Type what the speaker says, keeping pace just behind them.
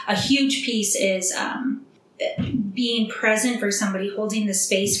A huge piece is being present for somebody, holding the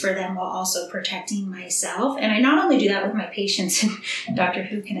space for them while also protecting myself. And I not only do that with my patients, and Dr.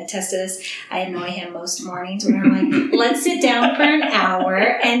 Hu can attest to this, I annoy him most mornings where I'm like, let's sit down for an hour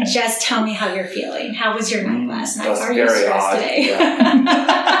and just tell me how you're feeling. How was your night last night? That's Are you stressed today? Yeah.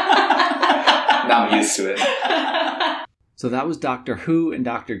 Now I'm used to it. So that was Dr. Hu and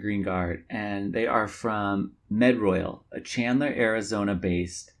Dr. Greengard, and they are from MedRoyal, a Chandler,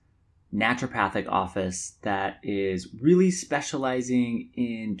 Arizona-based naturopathic office that is really specializing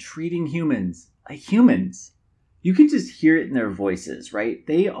in treating humans like humans. You can just hear it in their voices, right?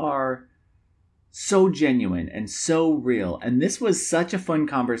 They are so genuine and so real. And this was such a fun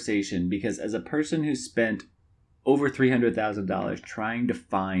conversation because as a person who spent over $300,000 trying to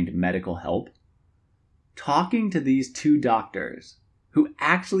find medical help, talking to these two doctors who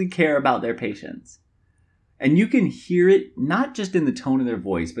actually care about their patients, and you can hear it not just in the tone of their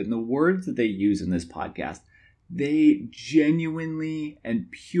voice, but in the words that they use in this podcast. They genuinely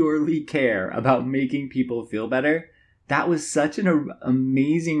and purely care about making people feel better. That was such an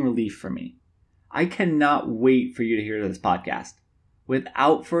amazing relief for me. I cannot wait for you to hear this podcast.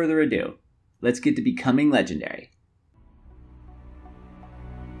 Without further ado, let's get to becoming legendary.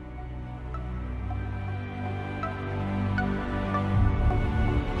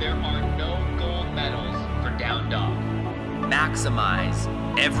 There are no gold medals for Down Dog. Maximize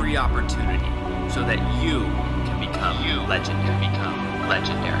every opportunity so that you can become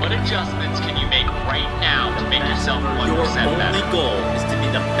legendary. What adjustments can you make right now to make yourself 1% Your better? only goal is to be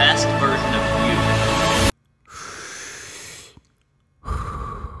the best version of you.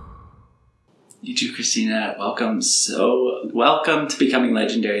 You too, Christina. Welcome to Becoming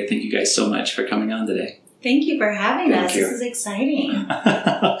Legendary. Thank you guys so much for coming on today. Thank you for having Thank us. you. This is exciting.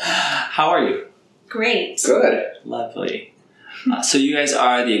 How are you? Great. Good. Lovely. So you guys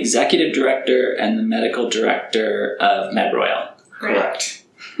are the executive director and the medical director of MedRoyal. Correct.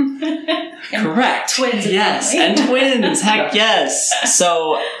 Correct. Twins. Yes, apparently. and twins. Heck yes.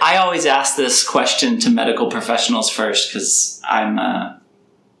 So I always ask this question to medical professionals first because I'm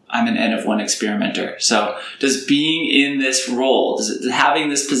an N of 1 experimenter. So does being in this role, having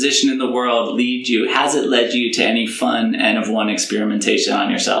this position in the world has it led you to any fun N of 1 experimentation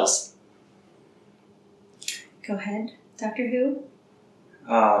on yourselves? Go ahead, Dr. Hu.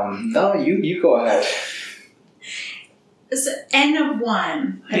 No, you go ahead. So, N of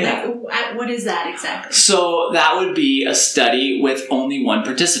 1. Yeah. Like, what is that exactly? So that would be a study with only one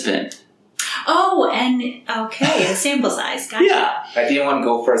participant. Oh, and okay, the sample size. Gotcha. Yeah. I didn't want to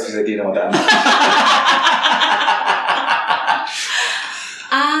go first because I didn't know that.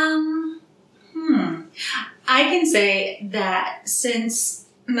 I can say that since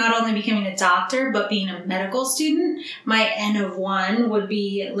not only becoming a doctor, but being a medical student, my N of 1 would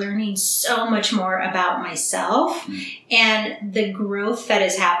be learning so much more about myself and the growth that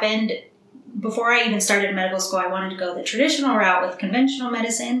has happened. Before I even started medical school, I wanted to go the traditional route with conventional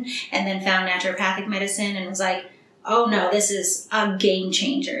medicine and then found naturopathic medicine and was like, oh no, this is a game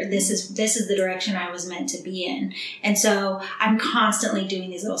changer. This is the direction I was meant to be in. And so I'm constantly doing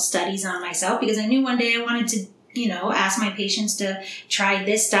these little studies on myself because I knew one day I wanted to, ask my patients to try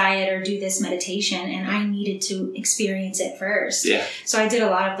this diet or do this meditation, and I needed to experience it first. Yeah. So I did a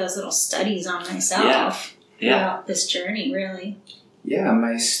lot of those little studies on myself Yeah. throughout this journey, really. Yeah,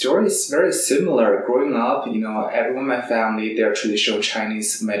 my story is very similar. Growing up, everyone in my family, they're traditional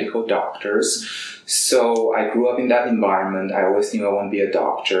Chinese medical doctors. So I grew up in that environment. I always knew I want to be a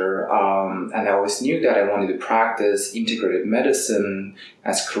doctor. And I always knew that I wanted to practice integrative medicine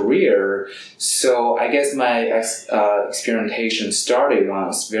as a career. So I guess my experimentation started when I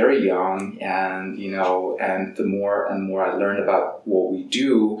was very young. And, and the more and more I learned about what we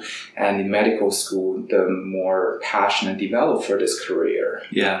do, and in medical school, the more passion I developed for this career.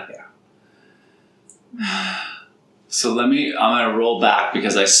 Yeah. So I'm going to roll back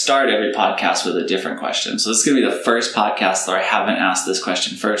because I start every podcast with a different question. So this is going to be the first podcast where I haven't asked this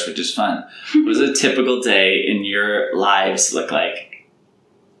question first, which is fun. What does a typical day in your lives look like?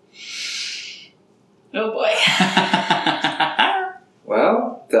 Oh boy.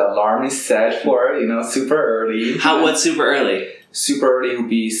 Well, the alarm is set for, super early. What's super early? Super early would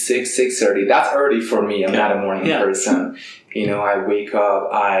be 6:30. That's early for me. I'm not a morning person. I wake up,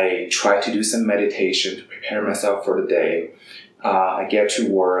 I try to do some meditation to prepare myself for the day. I get to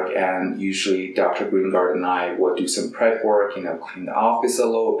work, and usually Dr. Greengard and I will do some prep work, clean the office a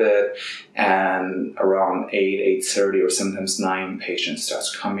little bit. And around 8:30 or sometimes 9, patients start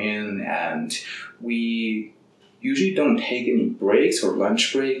to come in, and we usually don't take any breaks or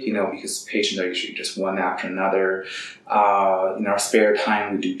lunch break, because patients are usually just one after another. In our spare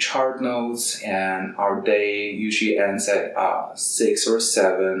time, we do chart notes, and our day usually ends at 6 or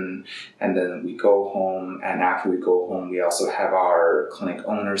 7, and then we go home. And after we go home, we also have our clinic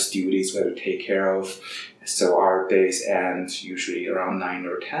owner's duties we have to take care of. So our days end usually around 9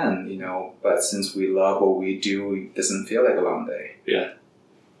 or 10, but since we love what we do, it doesn't feel like a long day. Yeah.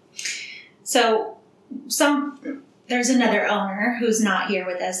 So there's another owner who's not here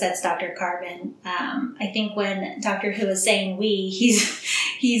with us. That's Dr. Carbon. I think when Dr. Hu is saying we,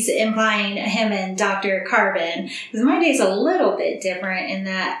 he's implying him and Dr. Carbon. Because my day's a little bit different in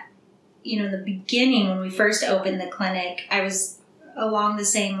that, in the beginning when we first opened the clinic, I was along the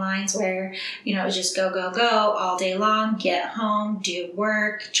same lines where, it was just go, go, go all day long, get home, do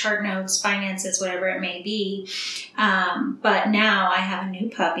work, chart notes, finances, whatever it may be. But now I have a new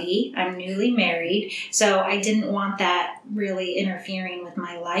puppy. I'm newly married. So I didn't want that really interfering with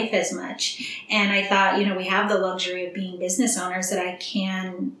my life as much. And I thought, we have the luxury of being business owners that I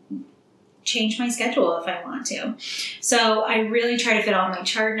can change my schedule if I want to. So I really try to fit all my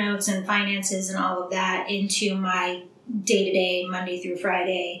chart notes and finances and all of that into my day-to-day, Monday through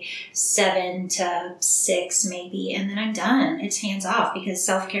Friday, 7 to 6 maybe, and then I'm done. It's hands off because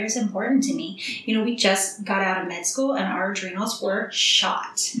self-care is important to me. We just got out of med school and our adrenals were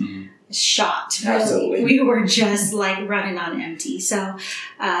shot. Mm-hmm. Shot. Really. Absolutely. We were just like running on empty. So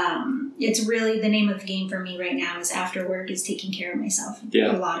it's really the name of the game for me right now is after work is taking care of myself.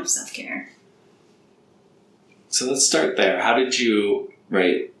 Yeah. A lot of self-care. So let's start there. How did you,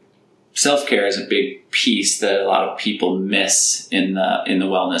 self-care is a big piece that a lot of people miss in the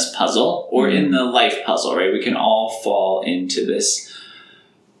wellness puzzle or in the life puzzle, right? We can all fall into this.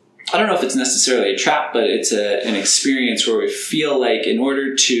 I don't know if it's necessarily a trap, but it's an experience where we feel like in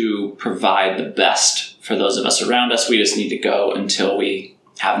order to provide the best for those of us around us, we just need to go until we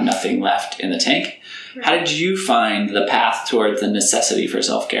have nothing left in the tank. Right. How did you find the path towards the necessity for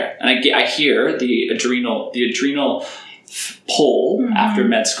self-care? And I hear the adrenal pull after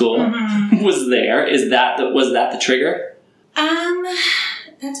med school was there. Was that the trigger?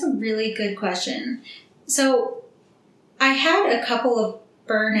 That's a really good question. So I had a couple of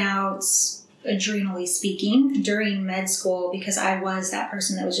burnouts, adrenally speaking, during med school because I was that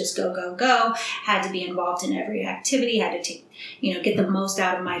person that was just go, go, go, had to be involved in every activity, had to take, get the most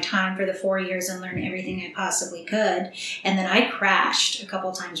out of my time for the 4 years and learn everything I possibly could. And then I crashed a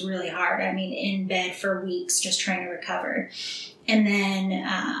couple times really hard. In bed for weeks just trying to recover. And then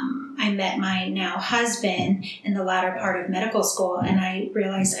I met my now husband in the latter part of medical school, and I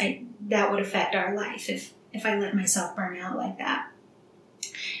realized that would affect our life if I let myself burn out like that.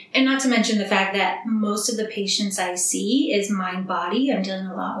 And not to mention the fact that most of the patients I see is mind-body. I'm dealing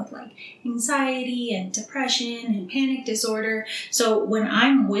a lot with anxiety and depression and panic disorder. So when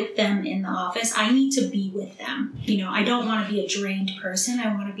I'm with them in the office, I need to be with them. I don't want to be a drained person.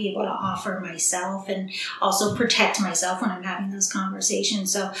 I want to be able to offer myself and also protect myself when I'm having those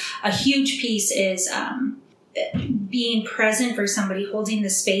conversations. So a huge piece is being present for somebody, holding the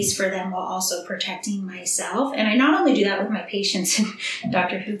space for them while also protecting myself. And I not only do that with my patients, and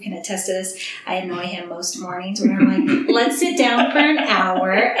Dr. Hu can attest to this, I annoy him most mornings where I'm like, let's sit down for an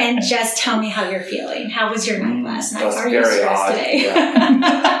hour and just tell me how you're feeling. How was your night last night? Are you stressed today? Yeah.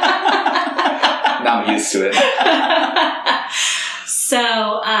 Now I'm used to it.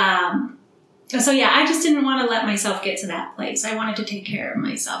 So yeah, I just didn't want to let myself get to that place. I wanted to take care of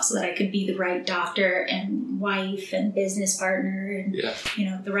myself so that I could be the right doctor and wife and business partner and,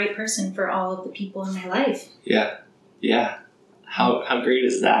 the right person for all of the people in my life. Yeah. Yeah. How great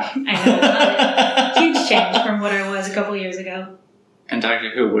is that? I know, I love it. Huge change from what I was a couple years ago. And Dr.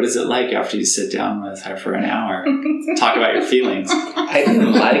 Hu, what is it like after you sit down with her for an hour? Talk about your feelings. I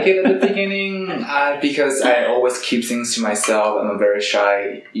didn't like it at the beginning because I always keep things to myself. I'm a very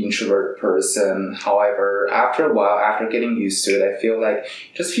shy, introvert person. However, after a while, after getting used to it, I feel like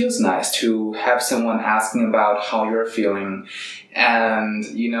it just feels nice to have someone asking about how you're feeling. And,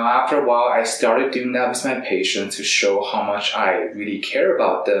 after a while, I started doing that with my patients to show how much I really care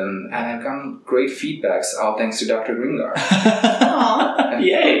about them. And I've gotten great feedbacks, all thanks to Dr. Greengard. Aww.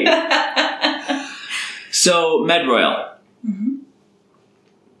 Yay. So, MedRoyal. Mm-hmm.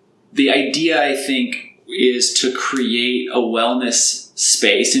 The idea, I think, is to create a wellness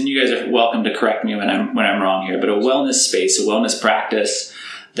space, and you guys are welcome to correct me when I'm wrong here, but a wellness space, a wellness practice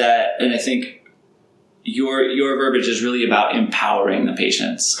and I think your verbiage is really about empowering the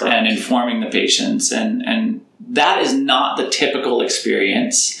patients. Correct. And informing the patients, and that is not the typical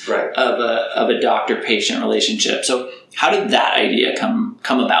experience of a doctor-patient relationship. So how did that idea come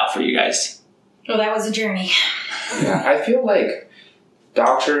about for you guys? Well, that was a journey. Yeah, I feel like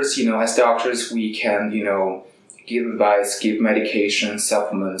doctors, as doctors, we can, give advice, give medication,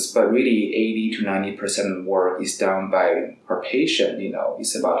 supplements, but really 80 to 90% of work is done by our patient,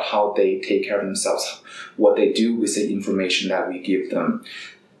 It's about how they take care of themselves, what they do with the information that we give them.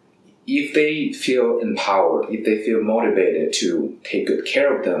 If they feel empowered, if they feel motivated to take good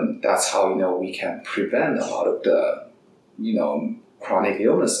care of them, that's how, we can prevent a lot of the, chronic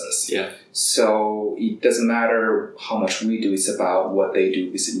illnesses. Yeah. So it doesn't matter how much we do, it's about what they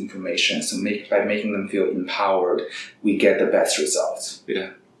do with the information. So by making them feel empowered, we get the best results.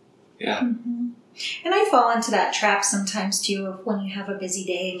 Yeah. Yeah. Mm-hmm. And I fall into that trap sometimes too, of when you have a busy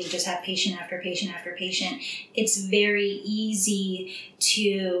day and you just have patient after patient after patient. It's very easy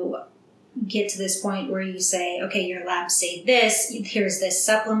to get to this point where you say, okay, your labs say this, here's this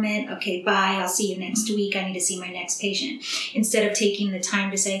supplement, okay, bye, I'll see you next week, I need to see my next patient. Instead of taking the time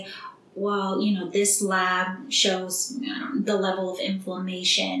to say, well, this lab shows the level of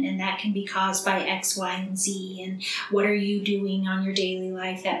inflammation, and that can be caused by X, Y, and Z. And what are you doing on your daily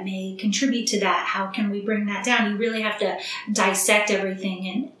life that may contribute to that? How can we bring that down? You really have to dissect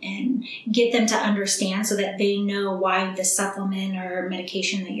everything and get them to understand so that they know why the supplement or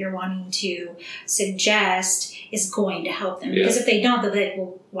medication that you're wanting to suggest is going to help them. Yeah. Because if they don't, they'll be like,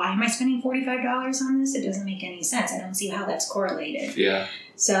 well, why am I spending $45 on this? It doesn't make any sense. I don't see how that's correlated. Yeah.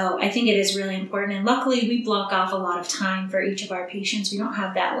 So I think it is really important. And luckily, we block off a lot of time for each of our patients. We don't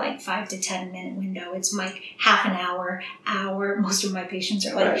have that 5 to 10 minute window. It's half an hour. Most of my patients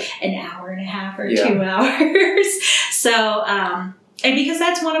are an hour and a half or 2 hours. So, and because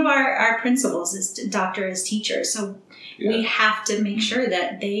that's one of our principles is doctor as teacher. So we have to make sure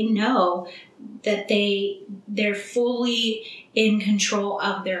that they know that they're fully in control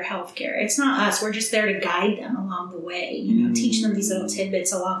of their healthcare. It's not us. We're just there to guide them along the way, teach them these little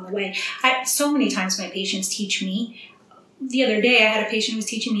tidbits along the way. So many times my patients teach me. The other day I had a patient who was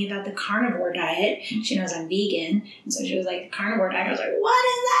teaching me about the carnivore diet. She knows I'm vegan. And so she was like, the carnivore diet. I was like, what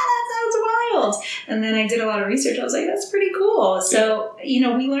is that? That sounds wild. And then I did a lot of research. I was like, that's pretty cool. So, we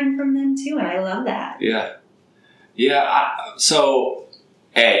learn from them too. And I love that. Yeah. Yeah. So,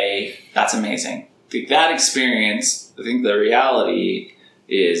 that's amazing. That experience, I think the reality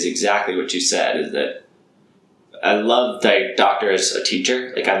is exactly what you said, is that I love the doctor as a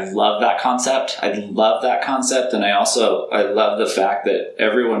teacher. I love that concept. And I love the fact that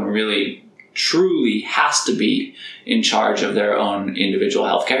everyone really truly has to be in charge of their own individual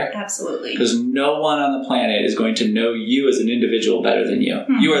healthcare. Absolutely. Because no one on the planet is going to know you as an individual better than you.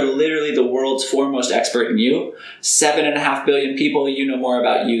 Mm-hmm. You are literally the world's foremost expert in you. 7.5 billion people, you know more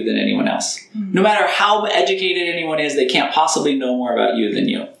about you than anyone else. Mm-hmm. No matter how educated anyone is, they can't possibly know more about you than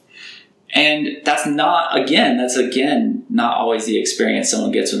you. And that's not always the experience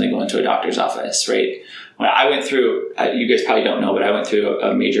someone gets when they go into a doctor's office, right? When I went through, you guys probably don't know, but I went through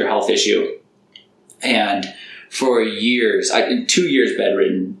a major health issue. And for years, 2 years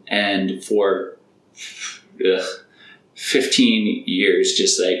bedridden, and for 15 years,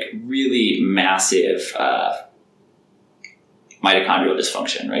 just really massive mitochondrial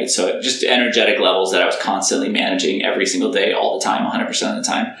dysfunction, right? So just energetic levels that I was constantly managing every single day, all the time, 100% of the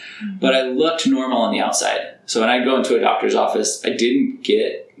time. Mm-hmm. But I looked normal on the outside. So when I go into a doctor's office,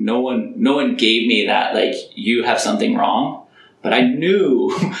 no one gave me that, you have something wrong. But I knew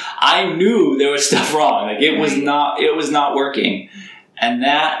there was stuff wrong. It was not working. And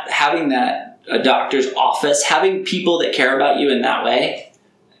having a doctor's office, having people that care about you in that way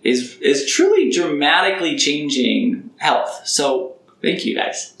is truly dramatically changing health. So thank you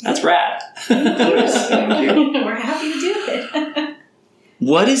guys. That's rad. Thank you. We're happy to do it.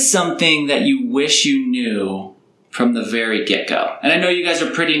 What is something that you wish you knew from the very get-go? And I know you guys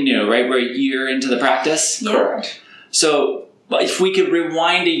are pretty new, right? We're a year into the practice. Yeah. Correct. So if we could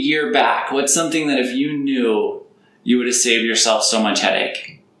rewind a year back, what's something that if you knew, you would have saved yourself so much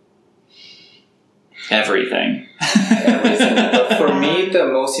headache? Everything. But for me, the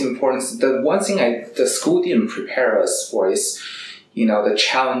most important, the one thing the school didn't prepare us for is, the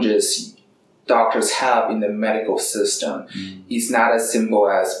challenges doctors have in the medical system. It's not as simple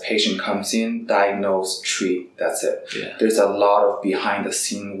as patient comes in, diagnose, treat, that's it. Yeah. There's a lot of behind the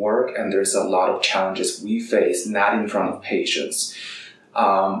scene work, and there's a lot of challenges we face, not in front of patients.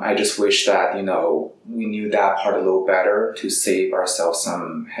 I just wish that, we knew that part a little better to save ourselves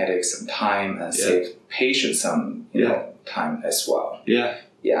some headaches, some time, and save patients some, time as well. Yeah.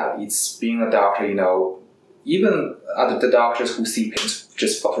 Yeah, it's being a doctor, even the doctors who see patients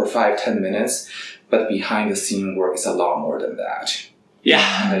just for 5-10 minutes, but behind the scene work is a lot more than that.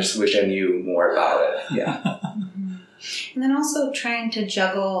 Yeah. And I just wish I knew more about it. Yeah. And then also trying to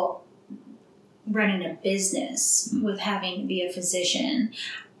juggle running a business with having to be a physician.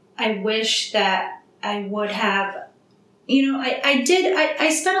 I wish that I would have,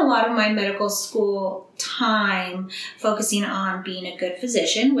 I spent a lot of my medical school time focusing on being a good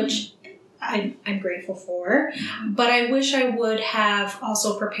physician, which I'm grateful for, but I wish I would have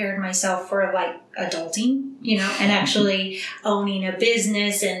also prepared myself for like adulting, and actually owning a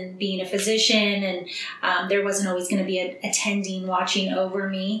business and being a physician. And there wasn't always going to be an attending watching over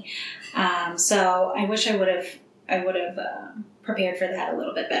me. So I wish I would have prepared for that a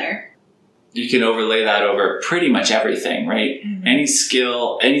little bit better. You can overlay that over pretty much everything, right? Mm-hmm. Any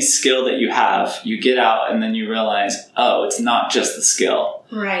skill that you have, you get out and then you realize, oh, it's not just the skill.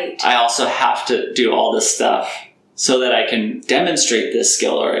 Right. I also have to do all this stuff so that I can demonstrate this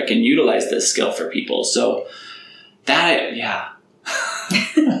skill or I can utilize this skill for people. So that,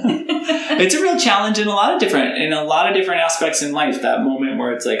 it's a real challenge in a lot of different aspects in life. That moment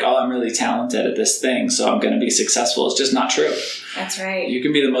where it's like, oh, I'm really talented at this thing, so I'm going to be successful. It's just not true. That's right. You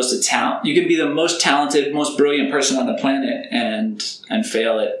can be the most talented, most brilliant person on the planet and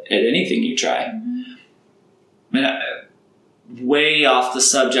fail at anything you try. Mm-hmm. I mean, way off the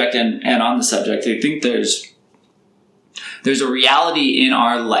subject and on the subject, I think there's a reality in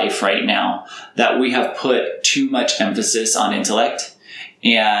our life right now that we have put too much emphasis on intellect.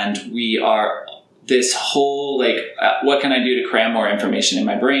 And we are this whole what can I do to cram more information in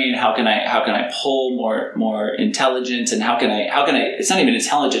my brain? How can I pull more intelligence? And how can I? It's not even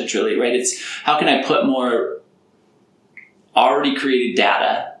intelligence really, right? It's how can I put more already created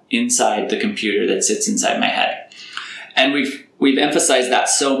data inside the computer that sits inside my head? And we've emphasized that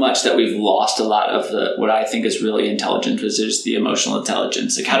so much that we've lost a lot of what I think is really intelligent, which is the emotional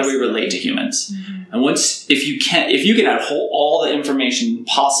intelligence. Like, how do we relate to humans? Mm-hmm. And if you can have all the information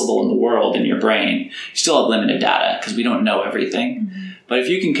possible in the world in your brain, you still have limited data because we don't know everything. Mm-hmm. But if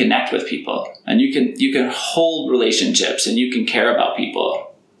you can connect with people and you can hold relationships and you can care about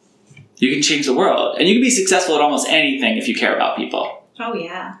people, you can change the world. And you can be successful at almost anything if you care about people. Oh,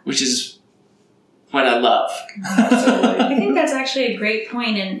 yeah. Which is what I love. I think that's actually a great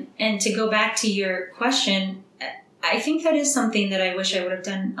point. And to go back to your question, I think that is something that I wish I would have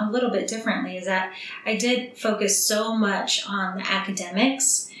done a little bit differently, is that I did focus so much on the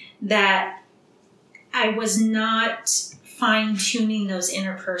academics that I was not fine-tuning those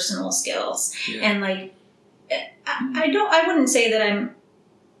interpersonal skills. Yeah. And I wouldn't say that I'm,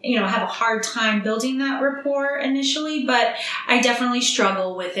 have a hard time building that rapport initially, but I definitely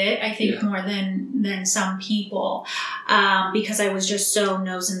struggle with it. I think more than some people, because I was just so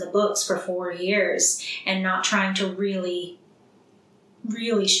nose in the books for 4 years and not trying to really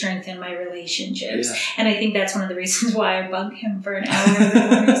strengthen my relationships. Yeah. And I think that's one of the reasons why I bug him for an hour.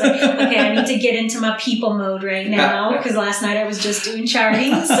 It's like, okay, I need to get into my people mode right now because last night I was just doing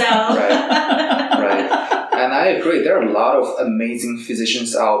charting. So right. And I agree. There are a lot of amazing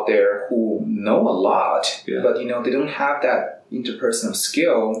physicians out there who know a lot, but they don't have that interpersonal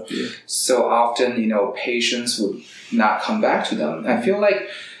skill. Yeah. So often, patients would not come back to them. I feel like,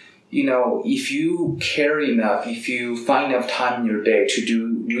 if you care enough, if you find enough time in your day to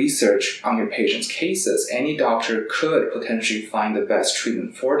do research on your patient's cases, any doctor could potentially find the best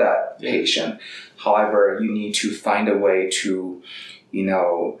treatment for that patient. However, you need to find a way to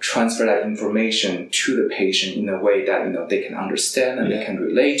transfer that information to the patient in a way that, they can understand and they can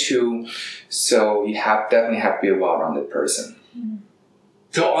relate to. So you definitely have to be a well-rounded person.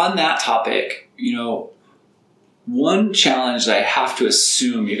 So on that topic, one challenge that I have to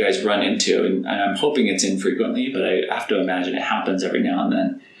assume you guys run into, and I'm hoping it's infrequently, but I have to imagine it happens every now and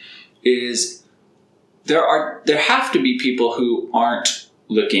then, is there have to be people who aren't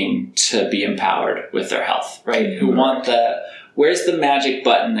looking to be empowered with their health, right? Mm-hmm. Who want where's the magic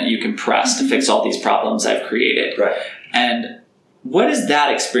button that you can press to fix all these problems I've created? Right. And what is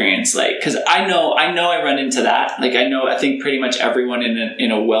that experience like? Because I know I run into that. I think pretty much everyone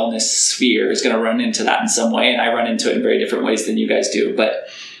in a wellness sphere is going to run into that in some way, and I run into it in very different ways than you guys do. But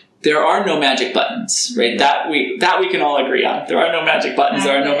there are no magic buttons, right? That we can all agree on. There are no magic buttons.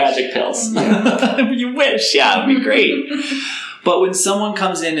 There are no magic pills. You wish, yeah, it'd be great. But when someone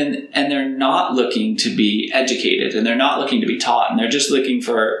comes in and they're not looking to be educated and they're not looking to be taught and they're just looking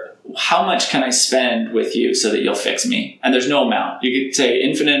for how much can I spend with you so that you'll fix me? And there's no amount. You could say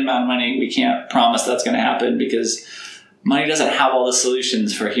infinite amount of money. We can't promise that's going to happen because money doesn't have all the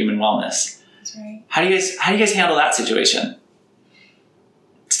solutions for human wellness. That's right. How do you guys handle that situation?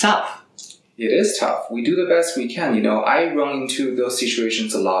 It's tough. It is tough. We do the best we can. I run into those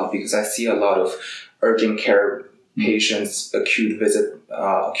situations a lot because I see a lot of urgent care patients, acute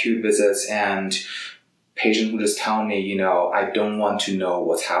visits, and patients who just tell me, you know, I don't want to know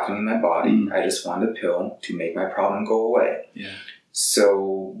what's happening in my body. I just want a pill to make my problem go away. Yeah.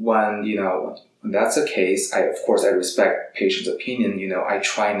 So when, you know, when that's the case, of course, I respect patients' opinion. You know, I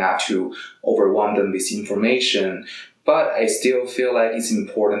try not to overwhelm them with information, but I still feel like it's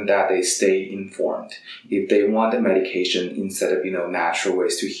important that they stay informed. If they want the medication instead of, you know, natural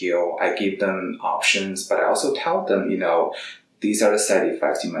ways to heal, I give them options, but I also tell them, you know, these are the side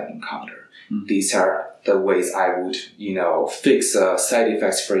effects you might encounter. These are the ways I would, you know, fix side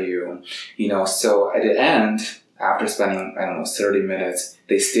effects for you. You know, so at the end, after spending, 30 minutes,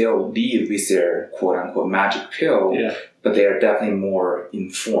 they still leave with their quote-unquote magic pill, but they are definitely more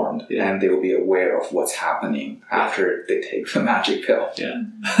informed and they will be aware of what's happening after they take the magic pill. Yeah.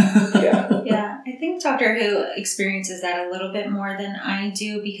 Yeah, I think Dr. Hu experiences that a little bit more than I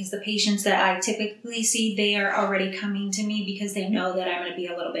do, because the patients that I typically see, they are already coming to me because they know that I'm going to be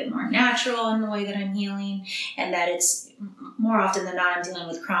a little bit more natural in the way that I'm healing, and that it's more often than not I'm dealing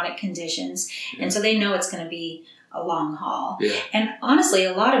with chronic conditions. And so they know it's going to be a long haul. Yeah. And honestly,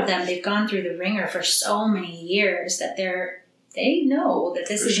 a lot of them, they've gone through the ringer for so many years that they know that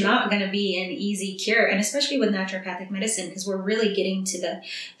this is not going to be an easy cure. And especially with naturopathic medicine, because we're really getting to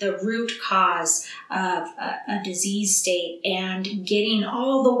the root cause of a disease state, and getting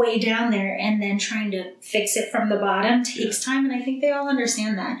all the way down there and then trying to fix it from the bottom takes time. And I think they all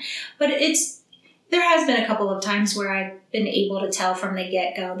understand that. But there has been a couple of times where I've been able to tell from the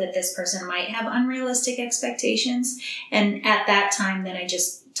get-go that this person might have unrealistic expectations. And at that time, then I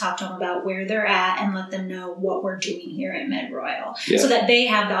just talk to them about where they're at and let them know what we're doing here at MedRoyal, so that they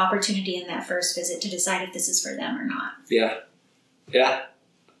have the opportunity in that first visit to decide if this is for them or not. Yeah.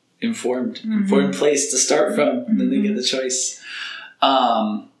 Informed place to start from, and then they get the choice.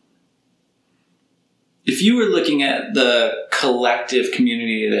 If you were looking at the collective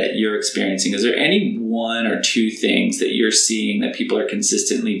community that you're experiencing, is there any one or two things that you're seeing that people are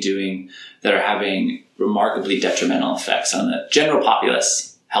consistently doing that are having remarkably detrimental effects on the general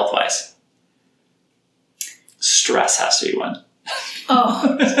populace, health-wise? Stress has to be one.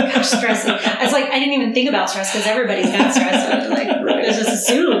 Oh, gosh, stress. It's like, I didn't even think about stress because everybody's got stress. So it's just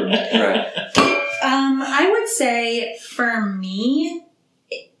assumed. Right. I would say for me,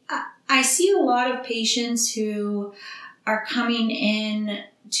 I see a lot of patients who are coming in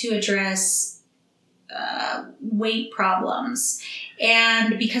to address weight problems.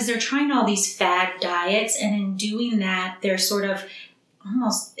 And because they're trying all these fad diets, and in doing that, they're sort of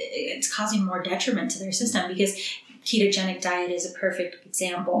it's causing more detriment to their system, because ketogenic diet is a perfect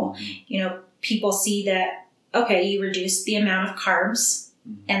example. You know, people see that, okay, you reduce the amount of carbs,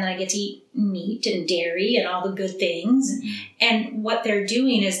 and then I get to eat meat and dairy and all the good things. And what they're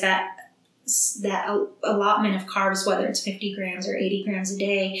doing is that allotment of carbs, whether it's 50 grams or 80 grams a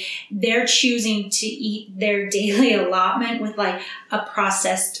day, they're choosing to eat their daily allotment with like a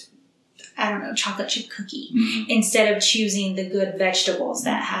processed, chocolate chip cookie, instead of choosing the good vegetables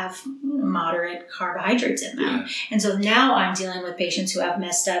that have moderate carbohydrates in them. And so now I'm dealing with patients who have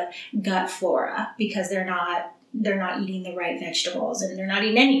messed up gut flora because they're not eating the right vegetables, and they're not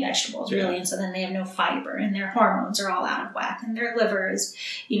eating any vegetables really. And so then they have no fiber, and their hormones are all out of whack, and their liver is,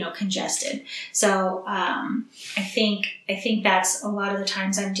 congested. So I think that's a lot of the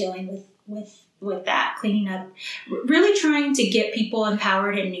times I'm dealing with that, cleaning up, really trying to get people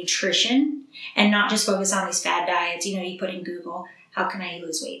empowered in nutrition and not just focus on these fad diets. You put in Google, how can I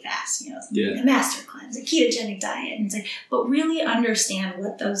lose weight fast? The master cleanse, a ketogenic diet. And it's like, but really understand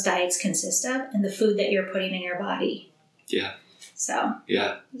what those diets consist of and the food that you're putting in your body. Yeah. So.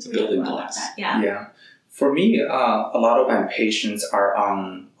 Yeah. It's building blocks. Yeah. For me, a lot of my patients are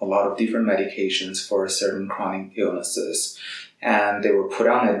on a lot of different medications for certain chronic illnesses. And they were put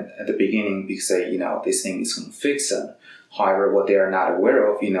on it at the beginning because they think it's going to fix them. However, what they are not aware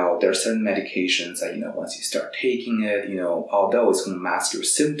of, there are certain medications that, once you start taking it, although it's going to mask your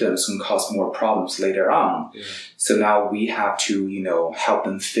symptoms, it's going to cause more problems later on. Yeah. So now we have to, help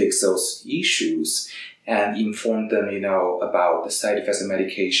them fix those issues and inform them, about the side effects of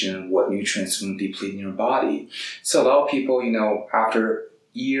medication, what nutrients will deplete in your body. So a lot of people, after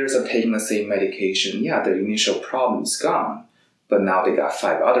years of taking the same medication, their initial problem is gone. But now they got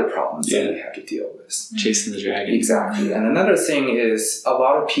 5 other problems that we have to deal with. Chasing the dragon. Exactly. And another thing is a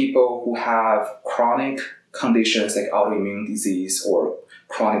lot of people who have chronic conditions like autoimmune disease or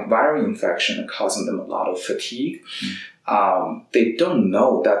chronic viral infection causing them a lot of fatigue, they don't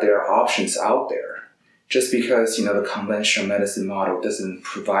know that there are options out there. Just because, the conventional medicine model doesn't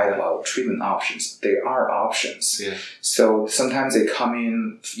provide a lot of treatment options, there are options. Yeah. So sometimes they come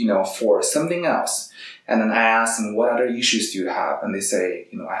in, for something else. And then I ask them, what other issues do you have? And they say,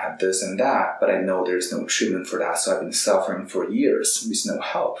 I have this and that, but I know there's no treatment for that. So I've been suffering for years with no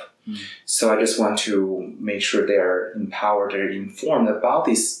help. So I just want to make sure they're empowered, they're informed about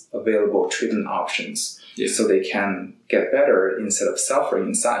these available treatment options so they can get better instead of suffering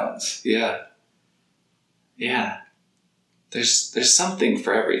in silence. Yeah. There's something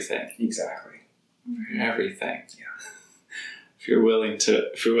for everything. Exactly. For everything. Yeah. If you're willing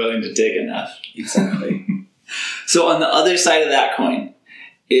to dig enough. Exactly. So on the other side of that coin,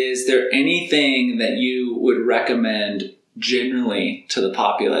 is there anything that you would recommend generally to the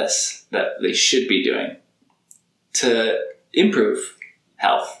populace that they should be doing to improve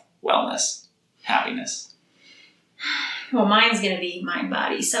health, wellness, happiness? Well, mine's going to be mind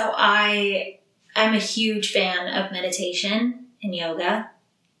body. So I'm a huge fan of meditation and yoga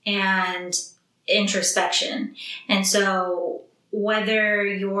and introspection. And so whether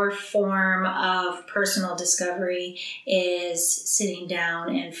your form of personal discovery is sitting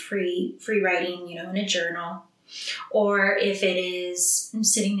down and free writing, in a journal, or if it is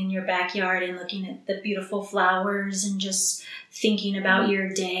sitting in your backyard and looking at the beautiful flowers and just thinking about your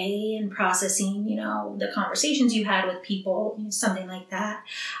day and processing, the conversations you had with people, something like that.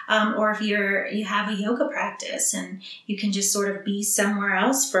 Or if you have a yoga practice and you can just sort of be somewhere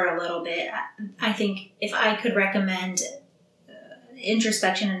else for a little bit. I think if I could recommend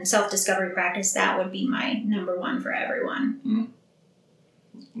introspection and self-discovery practice, that would be my number one for everyone.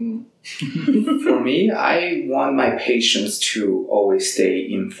 For me, I want my patients to always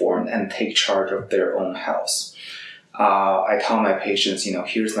stay informed and take charge of their own health. I tell my patients,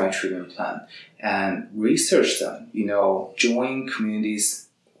 here's my treatment plan, and research them, join communities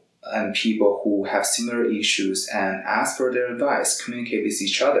and people who have similar issues and ask for their advice, communicate with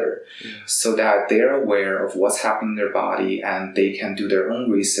each other so that they're aware of what's happening in their body and they can do their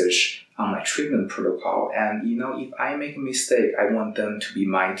own research on my treatment protocol. And, if I make a mistake, I want them to be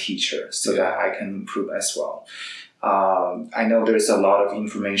my teacher so that I can improve as well. I know there's a lot of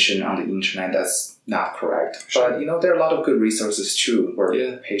information on the internet that's not correct, but, there are a lot of good resources too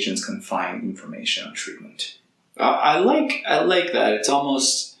where patients can find information on treatment. I like that. It's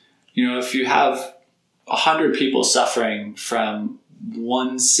almost, if you have 100 people suffering from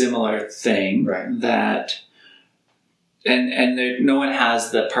one similar thing that, and no one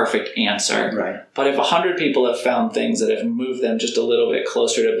has the perfect answer. Right. But if 100 people have found things that have moved them just a little bit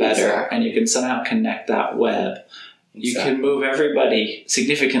closer to better, and you can somehow connect that web, you can move everybody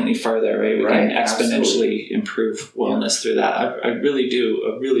significantly further, right? We can exponentially improve wellness through that. I really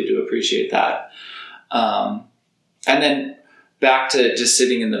do appreciate that. And then back to just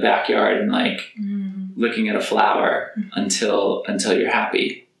sitting in the backyard and looking at a flower until you're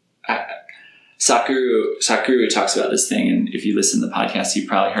happy. Sakuru talks about this thing, and if you listen to the podcast, you've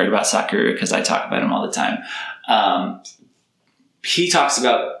probably heard about Sakuru because I talk about him all the time. He talks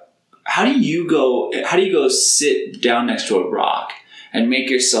about how do you go sit down next to a rock and make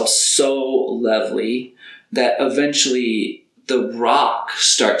yourself so lovely that eventually the rock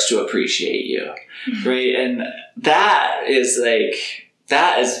starts to appreciate you, right? And that is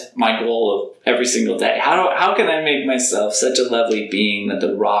my goal of every single day. How can I make myself such a lovely being that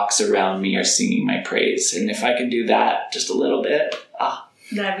the rocks around me are singing my praise? And if I can do that just a little bit,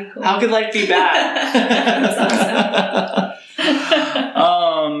 that'd be cool. How could life be bad? That's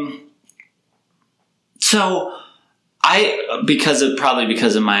awesome. So because of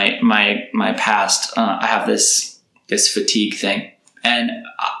my past, I have this fatigue thing. And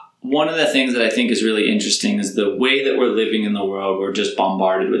one of the things that I think is really interesting is the way that we're living in the world. We're just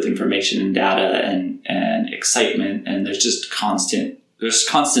bombarded with information and data and excitement, and there's constant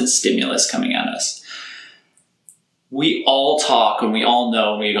stimulus coming at us. We all talk and we all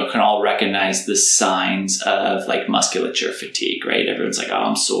know, and we can all recognize the signs of musculature fatigue, right? Everyone's like, oh,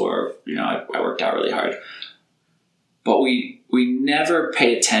 I'm sore. I worked out really hard. But we never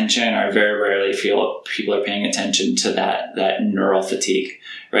pay attention, or very rarely feel people are paying attention to that neural fatigue,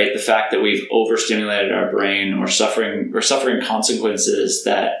 right? The fact that we've overstimulated our brain and we're suffering consequences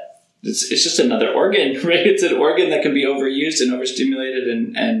that it's just another organ, right? It's an organ that can be overused and overstimulated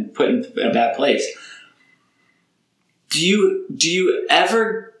and put in a bad place. Do you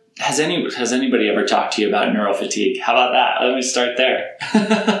ever, has anybody ever talked to you about neural fatigue? How about that? Let me start there.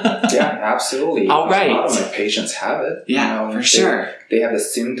 Yeah, absolutely. All right. A lot of my patients have it. Yeah, for sure. They have the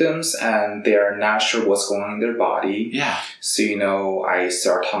symptoms and they are not sure what's going on in their body. Yeah. So, I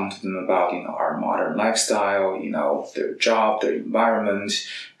start talking to them about, our modern lifestyle, their job, their environment,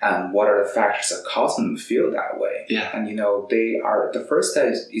 and what are the factors that cause them to feel that way. Yeah. And, the first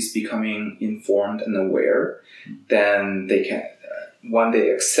step is becoming informed and aware. Then they can, when they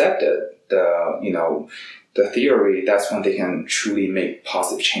accept it, the theory, that's when they can truly make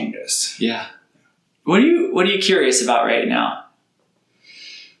positive changes. Yeah. What are you curious about right now?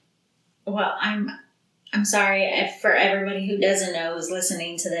 Well, I'm sorry for everybody who doesn't know who's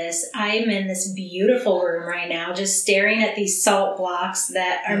listening to this. I'm in this beautiful room right now, just staring at these salt blocks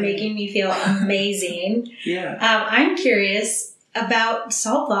that are making me feel amazing. Yeah. I'm curious about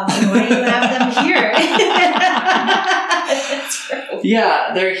salt blocks and why you have them here.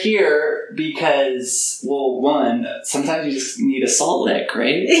 Yeah, they're here because, well, one, sometimes you just need a salt lick,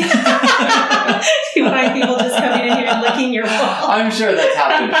 right? You find people just coming in here and licking your wall. I'm sure that's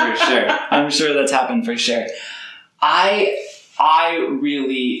happened for sure. I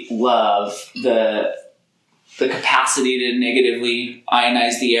really love the capacity to negatively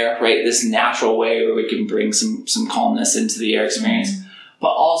ionize the air, right? This natural way where we can bring some calmness into the air experience. Mm-hmm. But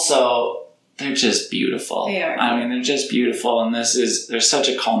also, they're just beautiful. They are. I mean, they're just beautiful. And there's such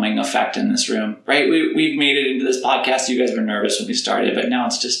a calming effect in this room, right? We've made it into this podcast. You guys were nervous when we started, but now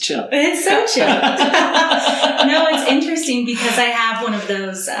it's just chill. It's so chill. No, it's interesting because I have one of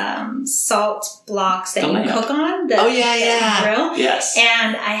those salt blocks that you cook on. The grill. Yes.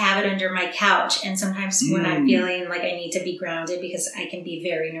 And I have it under my couch. And sometimes when I'm feeling like I need to be grounded, because I can be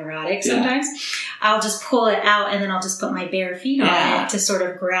very neurotic sometimes, I'll just pull it out and then I'll just put my bare feet on it to sort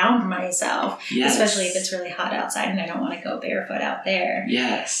of ground myself. Yes. Especially if it's really hot outside and I don't want to go barefoot out there.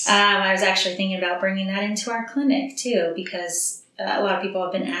 Yes. I was actually thinking about bringing that into our clinic too, because a lot of people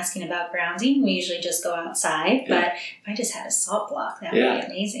have been asking about grounding. We usually just go outside, but if I just had a salt block, that would be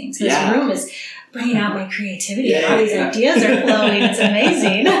amazing. So this room is bringing out my creativity and all these ideas are flowing. It's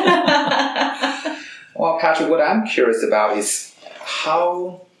amazing. Well, Patrick, what I'm curious about is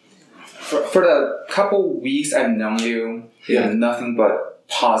how, for the couple weeks I've known you, nothing but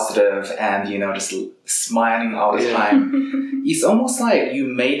positive and, just smiling all the time. It's almost like you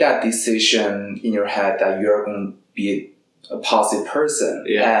made that decision in your head that you're going to be a positive person.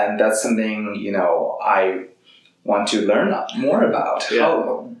 Yeah. And that's something, I want to learn more about. Yeah.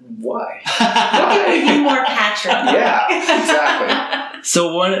 Why? Be more Patrick. Yeah, exactly.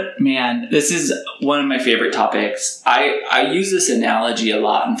 So this is one of my favorite topics. I use this analogy a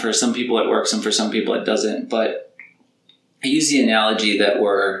lot, and for some people it works and for some people it doesn't, but I use the analogy that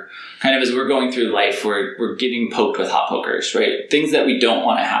we're kind of, as we're going through life, we're getting poked with hot pokers, right? Things that we don't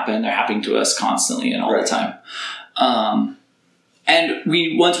want to happen, they're happening to us constantly and all the time.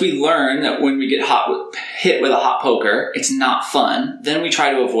 And once we learn that when we get hit with a hot poker, it's not fun, then we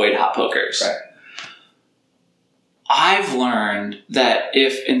try to avoid hot pokers. Right. I've learned that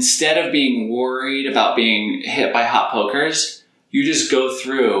if instead of being worried about being hit by hot pokers, you just go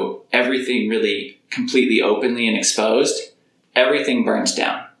through everything really completely openly and exposed, everything burns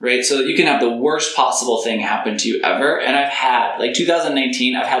down, right? So that you can have the worst possible thing happen to you ever. And I've had,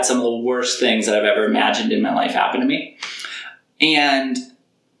 2019, I've had some of the worst things that I've ever imagined in my life happen to me. And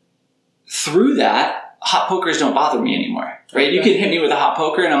through that, hot pokers don't bother me anymore, right? Okay. You can hit me with a hot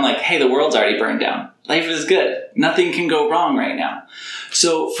poker and I'm like, hey, the world's already burned down. Life is good. Nothing can go wrong right now.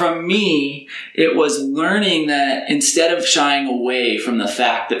 So from me, it was learning that instead of shying away from the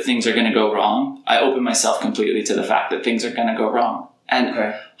fact that things are going to go wrong, I open myself completely to the fact that things are going to go wrong.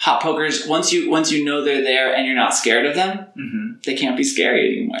 And hot pokers, once you know they're there and you're not scared of them, they can't be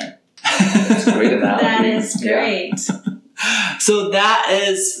scary anymore. That's a great analogy. That is great. So that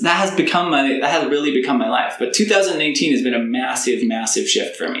has really become my life. But 2019 has been a massive, massive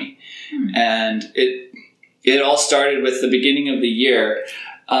shift for me. And it all started with the beginning of the year.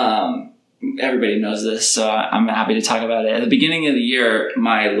 Everybody knows this, so I'm happy to talk about it. At the beginning of the year,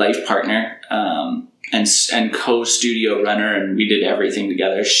 my life partner and co-studio runner, and we did everything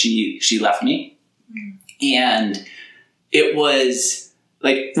together, she left me. And it was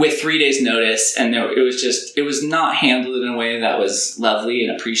with 3 days notice, and it was not handled in a way that was lovely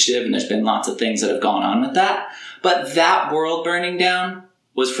and appreciative, and there's been lots of things that have gone on with that. But that world burning down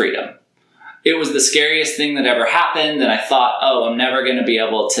was freedom. It was the scariest thing that ever happened, and I thought, I'm never going to be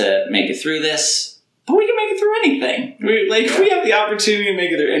able to make it through this. But we can make it through anything. We have the opportunity to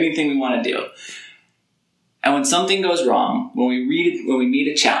make it through anything we want to do. And when something goes wrong, when we meet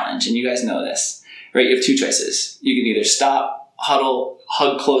a challenge, and you guys know this, right? You have two choices. You can either stop, huddle,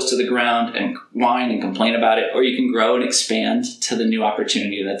 hug close to the ground, and whine and complain about it, or you can grow and expand to the new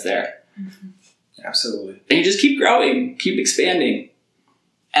opportunity that's there. Mm-hmm. Absolutely. And you just keep growing, keep expanding.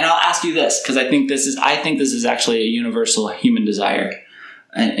 And I'll ask you this, because I think this is actually a universal human desire.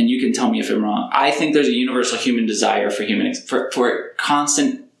 And you can tell me if I'm wrong. I think there's a universal human desire for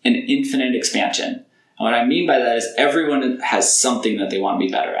constant and infinite expansion. And what I mean by that is everyone has something that they want to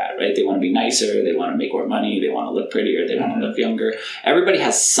be better at, right? They want to be nicer, they want to make more money, they want to look prettier, they want to look younger. Everybody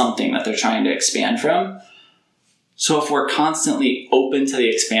has something that they're trying to expand from. So if we're constantly open to the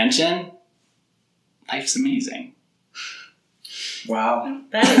expansion, life's amazing. Wow.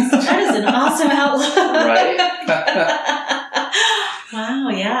 That is an awesome outlook. Right? Wow,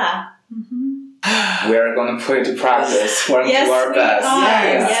 yeah. Mm-hmm. We are going to put it to practice. We're going to do our best. Are.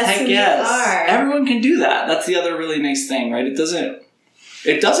 Yes, Yes, heck we yes. are. Everyone can do that. That's the other really nice thing, right? It doesn't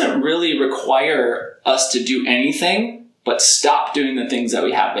really require us to do anything but stop doing the things that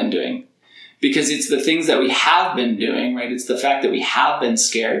we have been doing. Because it's the things that we have been doing, right? It's the fact that we have been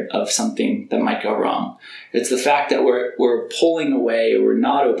scared of something that might go wrong. It's the fact that we're pulling away, or we're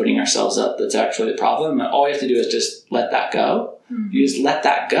not opening ourselves up that's actually the problem. And all you have to do is just let that go. Mm-hmm. You just let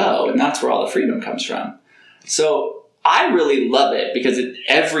that go, and that's where all the freedom comes from. So I really love it because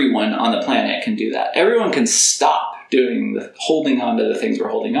everyone on the planet can do that. Everyone can stop holding on to the things we're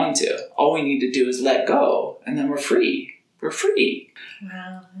holding on to. All we need to do is let go, and then we're free. We're free.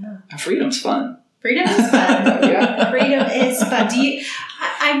 Wow. Yeah. And freedom's fun. Freedom is fun. Yeah. Freedom is fun.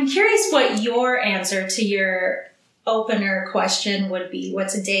 I'm curious what your answer to your opener question would be.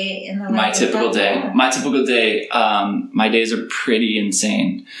 What's a day in the life? My typical day. My typical day. My days are pretty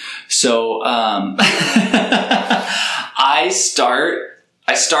insane. So I start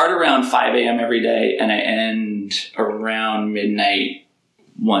around 5 a.m. every day, and I end around midnight,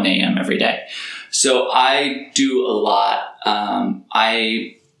 1 a.m. every day. So I do a lot. I'm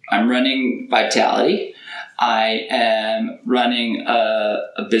running Vitality. I am running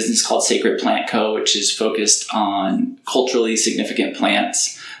a business called Sacred Plant Co., which is focused on culturally significant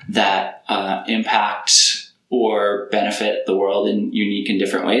plants that impact or benefit the world in unique and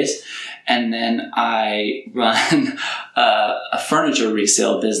different ways. And then I run a furniture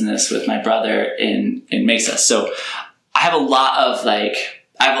resale business with my brother in Mesa. So I have a lot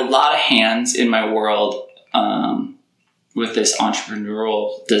of hands in my world with this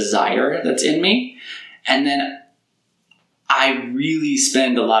entrepreneurial desire that's in me. And then I really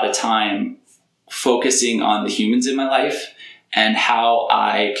spend a lot of time focusing on the humans in my life and how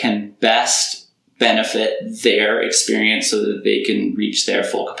I can best benefit their experience so that they can reach their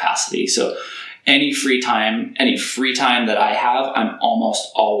full capacity. So any free time that I have, I'm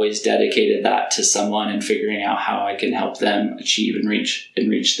almost always dedicated that to someone and figuring out how I can help them achieve and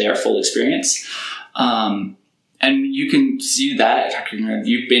reach their full experience. And you can see that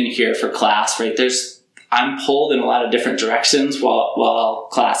you've been here for class, right? I'm pulled in a lot of different directions while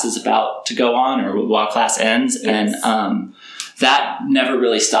class is about to go on or while class ends. Yes. And that never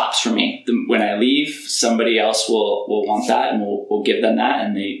really stops for me. When I leave, somebody else will want that, and we'll give them that,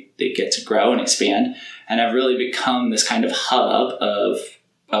 and they get to grow and expand. And I've really become this kind of hub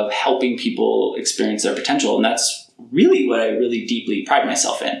of helping people experience their potential. And that's really what I really deeply pride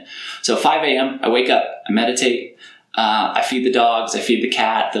myself in. So 5 a.m., I wake up, I meditate, I feed the dogs, I feed the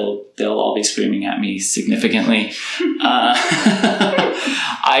cat. They'll all be screaming at me significantly.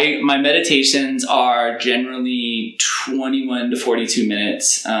 My meditations are generally 21 to 42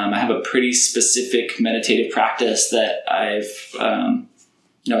 minutes. I have a pretty specific meditative practice that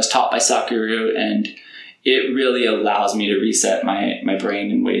was taught by Sadhguru, and it really allows me to reset my brain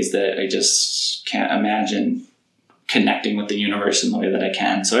in ways that I just can't imagine connecting with the universe in the way that I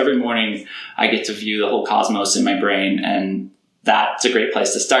can. So every morning I get to view the whole cosmos in my brain, and that's a great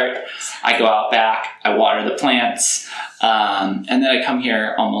place to start. I go out back, I water the plants, and then I come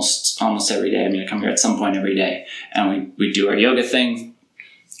here almost every day. I come here at some point every day, and we do our yoga thing.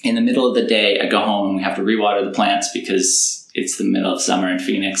 In the middle of the day, I go home and we have to rewater the plants because it's the middle of summer in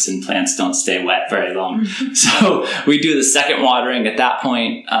Phoenix and plants don't stay wet very long. So we do the second watering at that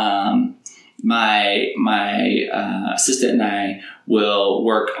point. My assistant and I will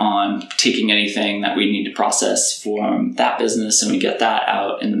work on taking anything that we need to process from that business, and we get that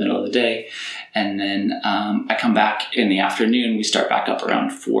out in the middle of the day. And then I come back in the afternoon. We start back up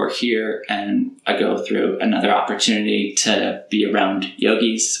around 4 here, and I go through another opportunity to be around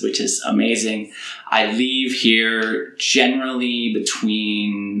yogis, which is amazing. I leave here generally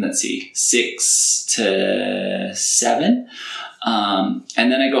between, 6 to 7. And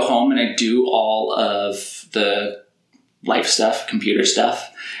then I go home and I do all of the life stuff, computer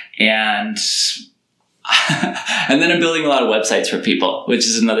stuff, and then I'm building a lot of websites for people, which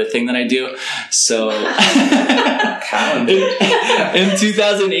is another thing that I do. So in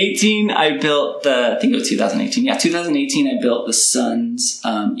 2018, I built 2018 I built the Sun's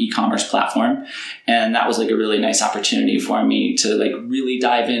e-commerce platform. And that was a really nice opportunity for me to really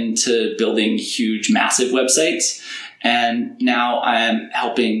dive into building huge, massive websites. And now I'm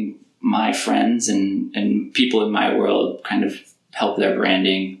helping my friends and people in my world kind of help their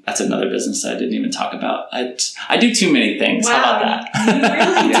branding. That's another business I didn't even talk about. I do too many things. Wow, How about that?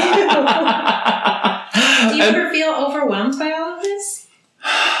 You really do. Do you ever feel overwhelmed by all of this?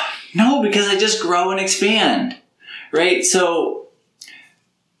 No, because I just grow and expand, right? So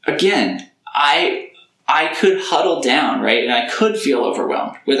again, I could huddle down, right? And I could feel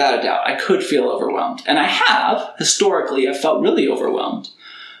overwhelmed, without a doubt. I could feel overwhelmed. And I have, historically, I've felt really overwhelmed.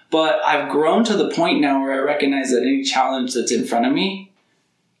 But I've grown to the point now where I recognize that any challenge that's in front of me,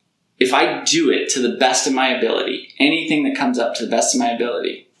 if I do it to the best of my ability, anything that comes up to the best of my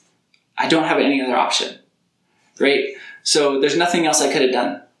ability, I don't have any other option, right? So there's nothing else I could have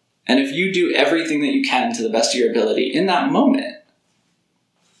done. And if you do everything that you can to the best of your ability in that moment,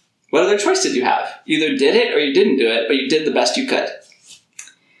 what other choice did you have? You either did it or you didn't do it, but you did the best you could.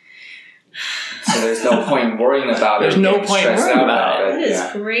 So there's no point worrying about it. There's no point worrying about it. That is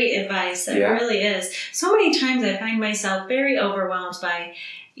great advice. That really is. So many times I find myself very overwhelmed by,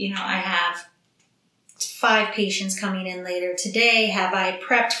 I have 5 patients coming in later today. Have I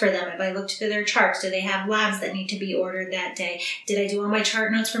prepped for them? Have I looked through their charts? Do they have labs that need to be ordered that day? Did I do all my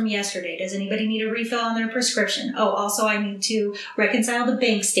chart notes from yesterday? Does anybody need a refill on their prescription? Oh, also I need to reconcile the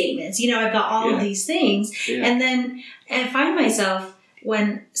bank statements. I've got all of these things. Yeah. And then I find myself,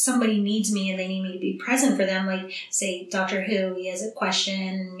 when somebody needs me and they need me to be present for them, like say Dr. Who, he has a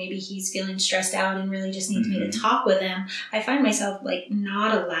question, maybe he's feeling stressed out and really just needs me to talk with him. I find myself like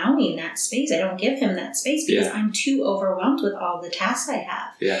not allowing that space. I don't give him that space because I'm too overwhelmed with all the tasks I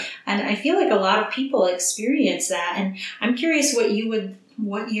have. Yeah. And I feel like a lot of people experience that. And I'm curious what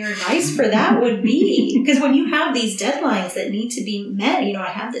your advice for that would be. Because when you have these deadlines that need to be met, I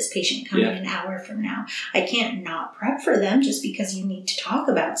have this patient coming an hour from now. I can't not prep for them just because you need to talk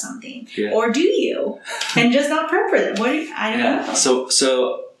about something. Yeah. Or do you? And just not prep for them? I don't know.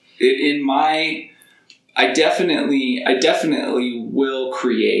 So I definitely will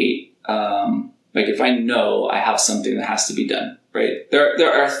create, like if I know I have something that has to be done, right?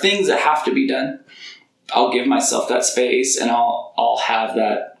 There are things that have to be done. I'll give myself that space and I'll have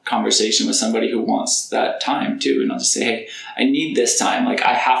that conversation with somebody who wants that time too. And I'll just say, hey, I need this time. Like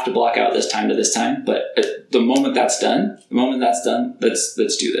I have to block out this time to this time, but at the moment that's done,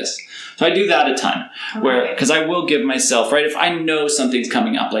 let's do this. So I do that a ton because I will give myself, right? If I know something's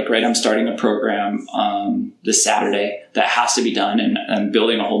coming up, like, right, I'm starting a program, this Saturday that has to be done and I'm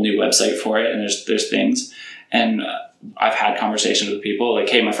building a whole new website for it. And there's things, and I've had conversations with people like,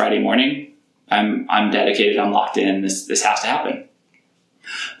 hey, my Friday morning, I'm dedicated, I'm locked in, this has to happen.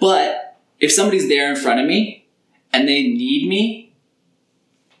 But if somebody's there in front of me and they need me,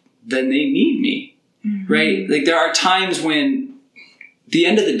 then they need me, right? Like there are times when at the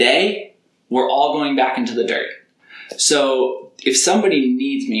end of the day, we're all going back into the dirt. So if somebody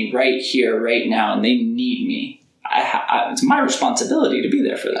needs me right here, right now, and they need me, it's my responsibility to be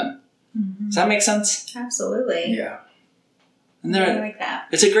there for them. Mm-hmm. Does that make sense? Absolutely. Yeah. And I like that.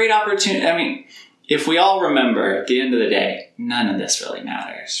 It's a great opportunity. I mean, if we all remember at the end of the day, none of this really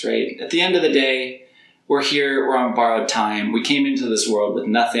matters, right? At the end of the day, we're here, we're on borrowed time. We came into this world with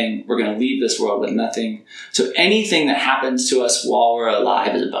nothing. We're going to leave this world with nothing. So anything that happens to us while we're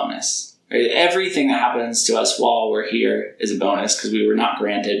alive is a bonus, right? Everything that happens to us while we're here is a bonus because we were not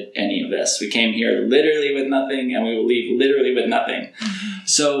granted any of this. We came here literally with nothing and we will leave literally with nothing. Mm-hmm.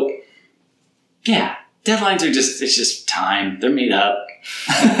 So, yeah. Deadlines are it's just time. They're made up.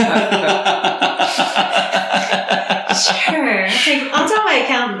 Sure. I'll tell my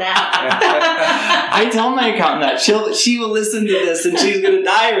accountant that. I tell my accountant that. She will listen to this and she's going to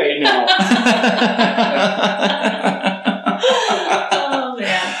die right now. Oh,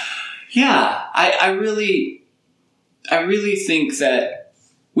 man. Yeah. I really think that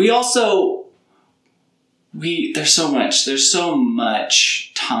there's so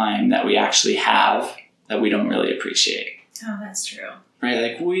much time that we actually have that we don't really appreciate. Oh, that's true. Right?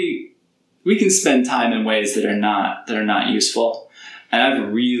 Like we can spend time in ways that are not useful. And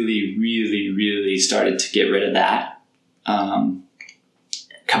I've really, really, really started to get rid of that.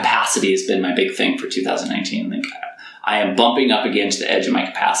 Capacity has been my big thing for 2019. Like I am bumping up against the edge of my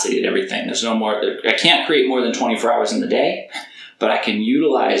capacity at everything. I can't create more than 24 hours in the day, but I can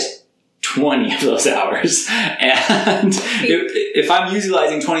utilize 20 of those hours. And if I'm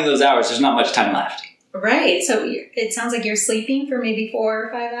utilizing 20 of those hours, there's not much time left. Right. So it sounds like you're sleeping for maybe 4 or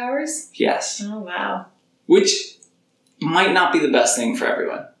 5 hours? Yes. Oh, wow. Which might not be the best thing for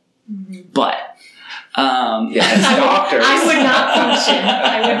everyone. Mm-hmm. But, as doctors. I would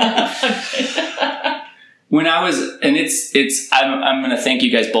not function. when I was, and I'm going to thank you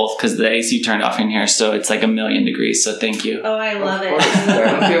guys both because the AC turned off in here, so it's like 1,000,000 degrees. So thank you. Oh, I love it.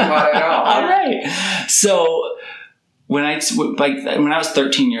 I don't feel hot at all. All right. So when I was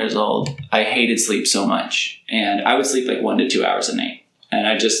 13 years old, I hated sleep so much, and I would sleep like 1 to 2 hours a night. And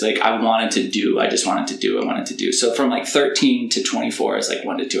I just I wanted to do. So from like 13 to 24 is like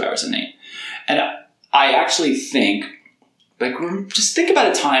 1 to 2 hours a night. And I actually think, like, just think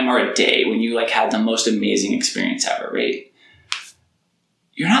about a time or a day when you like had the most amazing experience ever, right?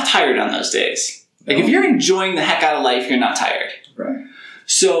 You're not tired on those days. Like if you're enjoying the heck out of life, you're not tired. Right.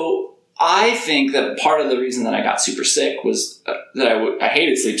 So I think that part of the reason that I got super sick was that I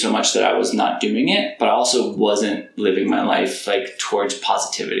hated sleep so much that I was not doing it, but I also wasn't living my life like towards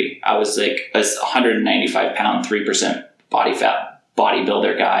positivity. I was like a 195 pound, 3% body fat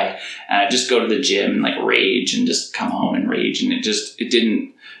bodybuilder guy, and I'd just go to the gym and like rage and just come home and rage, and it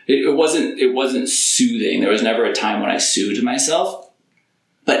wasn't soothing. There was never a time when I soothed myself.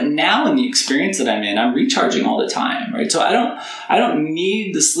 But now in the experience that I'm in, I'm recharging all the time, right? So I don't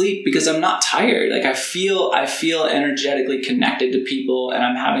need the sleep because I'm not tired. Like I feel energetically connected to people, and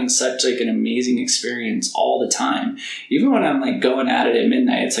I'm having such like an amazing experience all the time. Even when I'm like going at it at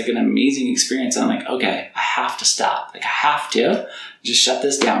midnight, it's like an amazing experience. I'm like, okay, I have to stop. Like I have to just shut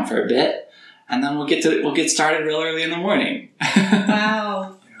this down for a bit, and then we'll get started real early in the morning.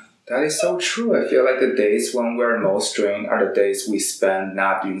 Wow. That is so true. I feel like the days when we're most drained are the days we spend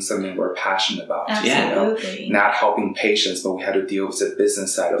not doing something we're passionate about. Absolutely. You know? Not helping patients, but we had to deal with the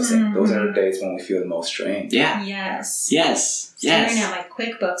business side of things. Mm-hmm. Those are the days when we feel the most drained. Yeah. Yes. Staring at my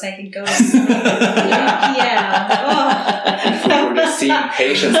QuickBooks, I could go to sleep. If we were just seeing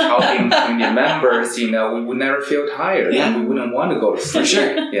patients helping community members, we would never feel tired. Yeah. And we wouldn't want to go to sleep. For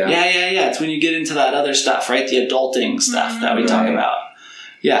sure. Yeah. It's when you get into that other stuff, right? The adulting stuff that we talk about.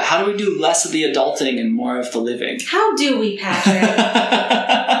 Yeah, how do we do less of the adulting and more of the living? How do we, Patrick?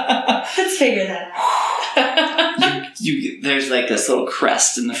 Let's figure that out. There's like this little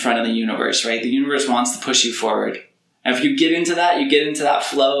crest in the front of the universe, right? The universe wants to push you forward. And if you get into that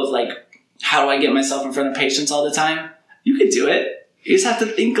flow of like, how do I get myself in front of patients all the time? You can do it. You just have to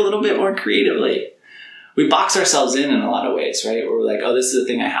think a little bit more creatively. We box ourselves in a lot of ways, right? Where we're like, oh, this is the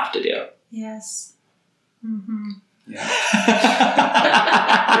thing I have to do. Yes. Mm-hmm. Yeah.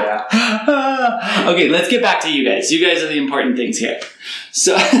 Okay, let's get back to you guys. You guys are the important things here.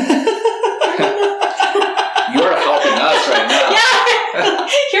 So you're helping us right now. Yeah.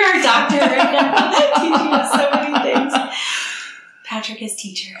 You're our doctor right now, teaching us so many things. Patrick is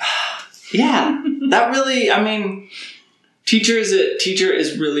teacher. Yeah. That really, I mean, teacher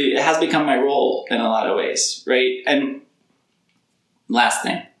is really, it has become my role in a lot of ways, right? And last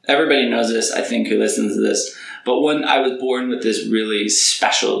thing, everybody knows this, I think, who listens to this. But when I was born with this really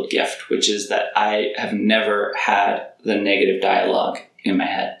special gift, which is that I have never had the negative dialogue in my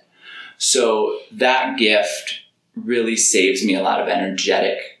head. So that gift really saves me a lot of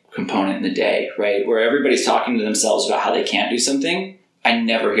energetic component in the day, right? Where everybody's talking to themselves about how they can't do something. I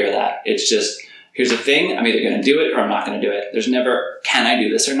never hear that. It's just, here's a thing. I'm either going to do it or I'm not going to do it. There's never, can I do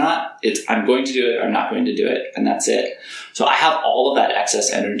this or not? It's, I'm going to do it or I'm not going to do it. And that's it. So I have all of that excess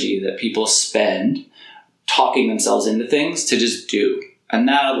energy that people spend talking themselves into things to just do. And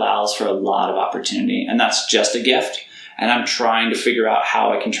that allows for a lot of opportunity. And that's just a gift. And I'm trying to figure out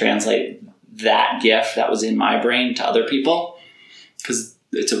how I can translate that gift that was in my brain to other people. Because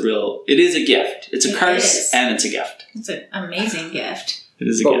it is a gift. It's a curse and it's a gift. It's an amazing gift. It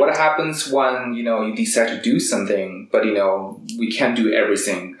is a gift. But what happens when, you decide to do something, but, we can't do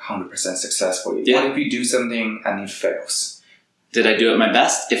everything 100% successfully? Yeah. What if you do something and it fails? Did I do it my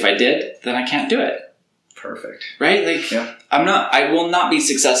best? If I did, then I can't do it. Perfect. Right? Like, yeah. I will not be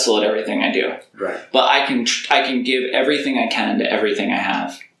successful at everything I do. Right. But I can give everything I can to everything I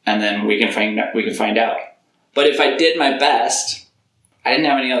have. And then we can find out. But if I did my best, I didn't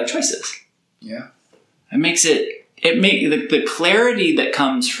have any other choices. Yeah. It makes the clarity that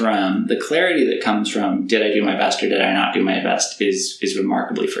comes from did I do my best or did I not do my best is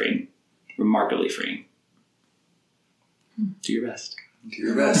remarkably freeing. Remarkably freeing. Do your best. Do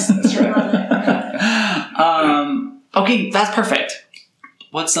your best. That's right. Okay, that's perfect.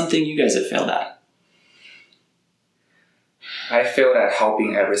 What's something you guys have failed at? I failed at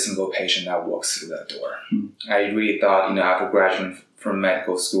helping every single patient that walks through that door. I really thought, after graduating from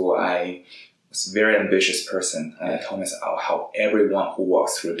medical school, I was a very ambitious person. And I told myself, I'll help everyone who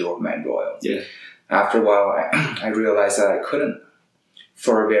walks through the door of MedRoyal. Yeah. After a while, I realized that I couldn't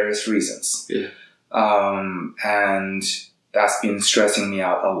for various reasons. Yeah. And that's been stressing me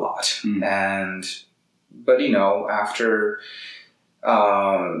out a lot. But after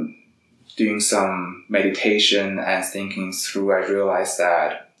doing some meditation and thinking through, I realized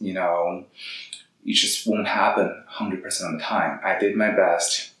that, it just won't happen 100% of the time. I did my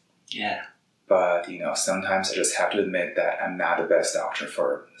best. Yeah. But, sometimes I just have to admit that I'm not the best doctor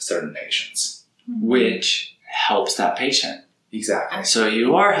for certain patients. Which helps that patient. Exactly. So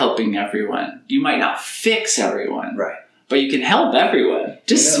you are helping everyone. You might not fix everyone. Right. But you can help everyone.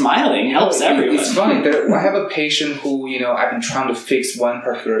 Just smiling helps everyone. It's funny. I have a patient who, I've been trying to fix one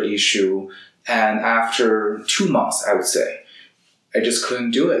particular issue, and after 2 months, I would say, I just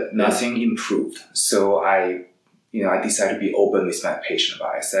couldn't do it. Nothing improved. So I decided to be open with my patient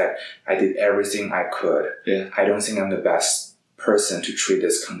about it. I said, I did everything I could. Yeah. I don't think I'm the best person to treat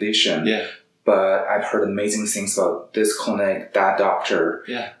this condition. Yeah. But I've heard amazing things about this clinic, that doctor.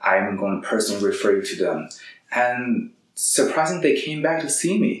 Yeah. I'm going to personally refer you to them. And surprisingly, they came back to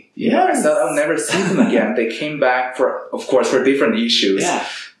see me. Yes. I thought I'll never see them again. They came back for different issues. Yeah.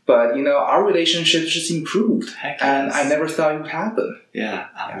 But, our relationship just improved. Heck yes. And I never thought it would happen. Yeah.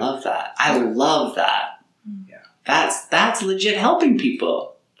 I love that. I love that. Yeah. That's legit helping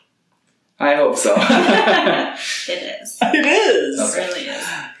people. I hope so. It is. It is. Okay. It really is.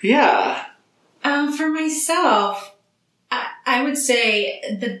 Yeah. For myself, I would say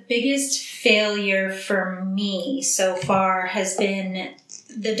the biggest failure for me so far has been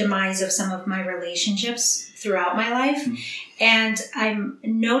the demise of some of my relationships throughout my life. Mm-hmm. And I'm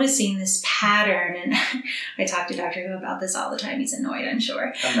noticing this pattern, and I talk to Dr. Hu about this all the time. He's annoyed, I'm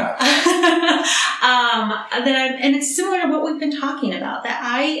sure. I'm not. And it's similar to what we've been talking about, that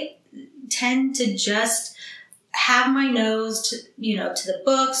I tend to just have my nose to the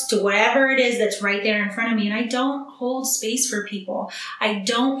books, to whatever it is that's right there in front of me. And I don't hold space for people. I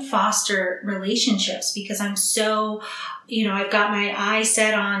don't foster relationships because I'm so, I've got my eye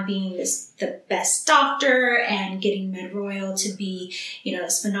set on being the best doctor and getting MedRoyal to be,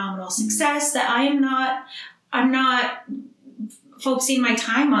 this phenomenal success, that I'm not focusing my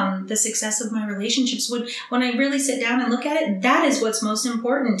time on the success of my relationships. When I really sit down and look at it, that is what's most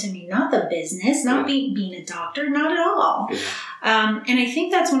important to me, not the business, not being a doctor, not at all. Yeah. And I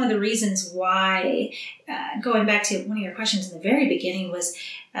think that's one of the reasons why, going back to one of your questions in the very beginning, was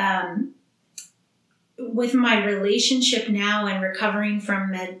with my relationship now and recovering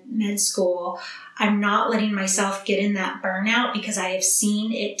from med school, I'm not letting myself get in that burnout because I have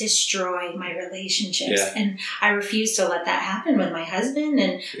seen it destroy my relationships. Yeah. And I refuse to let that happen with my husband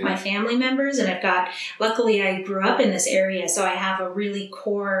and my family members. And luckily I grew up in this area, so I have a really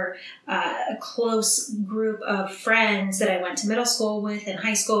core, close group of friends that I went to middle school with and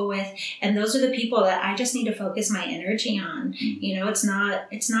high school with. And those are the people that I just need to focus my energy on. Mm-hmm.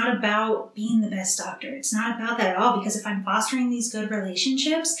 It's not about being the best doctor. It's not about that at all, because if I'm fostering these good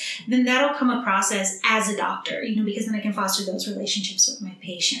relationships, then that'll come across as a doctor, because then I can foster those relationships with my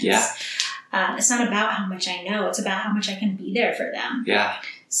patients. Yeah. It's not about how much I know. It's about how much I can be there for them. Yeah.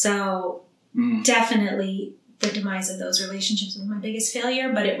 So definitely the demise of those relationships was my biggest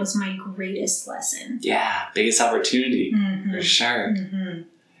failure, but it was my greatest lesson. Yeah. Biggest opportunity, for sure. Mm-hmm.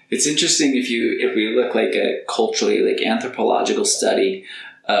 It's interesting if we look like a culturally, anthropological study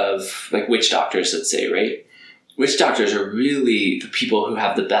of witch doctors, let's say, right? Witch doctors are really the people who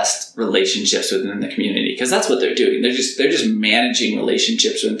have the best relationships within the community, because that's what they're doing. They're just managing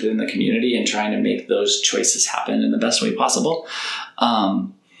relationships within the community and trying to make those choices happen in the best way possible.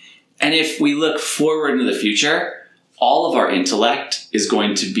 And if we look forward into the future, all of our intellect is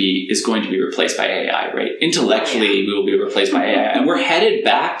going to be replaced by AI, right? Intellectually, we will be replaced by AI, and we're headed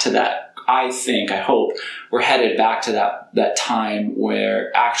back to that. I hope we're headed back to that time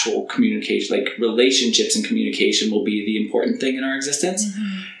where actual communication, relationships and communication, will be the important thing in our existence.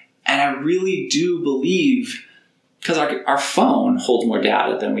 Mm-hmm. And I really do believe, because our phone holds more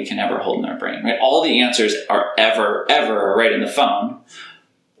data than we can ever hold in our brain, right? All the answers are ever right in the phone.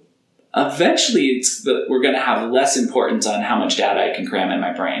 Eventually, we're going to have less importance on how much data I can cram in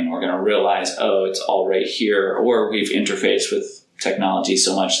my brain. We're going to realize, it's all right here, or we've interfaced with technology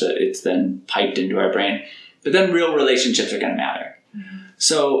so much that it's then piped into our brain. But then real relationships are going to matter. Mm-hmm.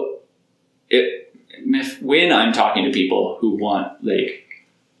 So when I'm talking to people who want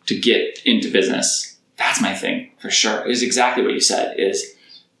to get into business, that's my thing for sure, is exactly what you said, is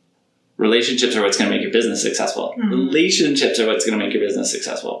relationships are what's going to make your business successful. Mm-hmm. Relationships are what's going to make your business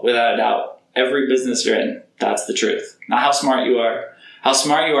successful. Without a doubt. Every business you're in, that's the truth. Not how smart you are. How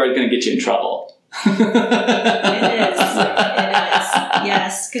smart you are is going to get you in trouble. It is.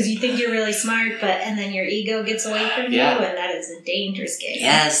 Yes, because you think you're really smart, and then your ego gets away from you, and that is a dangerous game.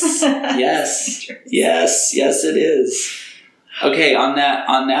 Yes, yes, it is. Okay, on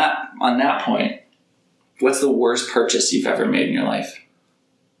that point, what's the worst purchase you've ever made in your life?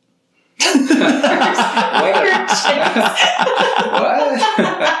 What?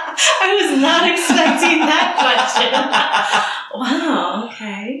 I was not expecting that question. Wow.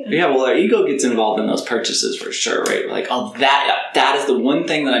 Okay. Yeah, well, our ego gets involved in those purchases for sure, right? We're like, oh, that is the one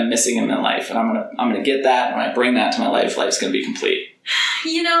thing that I'm missing in my life, and I'm gonna get that. When I bring that to my life, life's gonna be complete.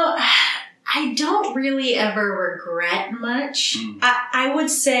 You know, I don't really ever regret much. I would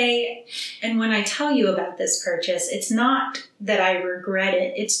say, and when I tell you about this purchase, it's not that I regret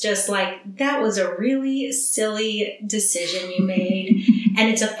it. It's just like, that was a really silly decision you made. And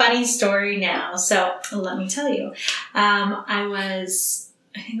it's a funny story now. So let me tell you.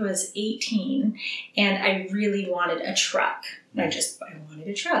 I think I was 18, and I really wanted a truck. I wanted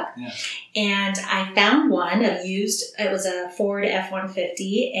a truck. Yeah. And I found one it was a Ford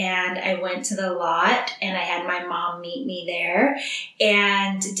F-150, and I went to the lot, and I had my mom meet me there,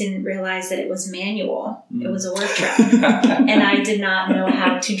 and didn't realize that it was manual. It was a work truck. And I did not know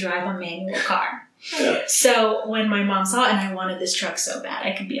how to drive a manual car. Yeah. So when my mom saw it, and I wanted this truck so bad,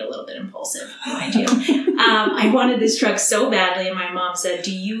 I could be a little bit impulsive, mind you. I wanted this truck so badly, and my mom said,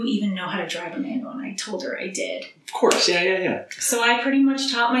 "Do you even know how to drive a manual?" And I told her I did. Of course, yeah. So I pretty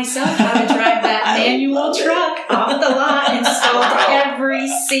much taught myself how to drive that manual truck off the lot, installed every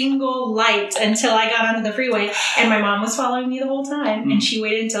single light until I got onto the freeway. And my mom was following me the whole time. And she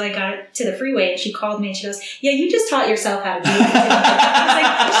waited until I got to the freeway, and she called me and she goes, "Yeah, you just taught yourself how to do that." I was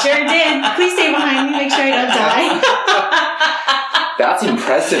like, "Sure did. Please stay behind me, make sure I don't die." That's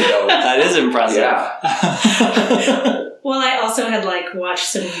impressive, though. That is impressive. Yeah. Well, I also had watched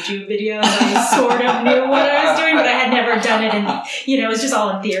some YouTube videos. I sort of knew what I was doing, but I had never done it it was just all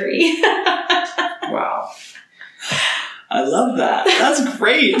in theory. Wow. I love that. That's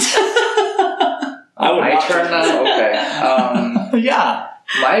great. My turn now? Okay. Yeah.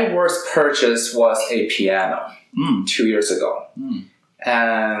 My worst purchase was a piano 2 years ago.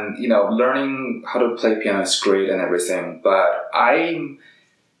 And, learning how to play piano is great and everything, but I'm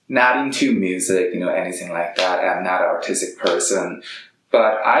not into music, anything like that. I'm not an artistic person.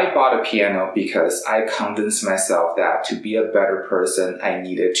 But I bought a piano because I convinced myself that to be a better person, I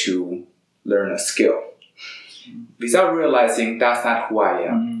needed to learn a skill. Without realizing that's not who I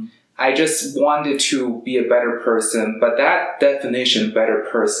am. I just wanted to be a better person, but that definition, better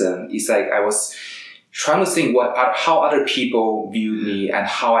person, is like I was trying to think how other people view me and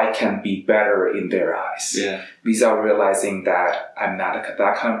how I can be better in their eyes. Yeah. Without realizing that I'm not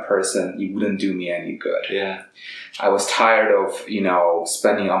that kind of person. It wouldn't do me any good. Yeah. I was tired of,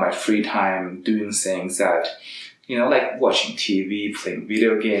 spending all my free time doing things that, like watching TV, playing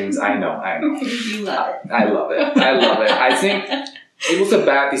video games. I know. You love it. I love it. I think it was a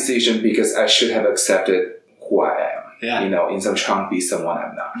bad decision because I should have accepted who I am. Yeah. Instead of trying to be someone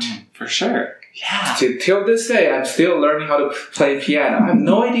I'm not. For sure. Yeah. Till this day, I'm still learning how to play piano. I have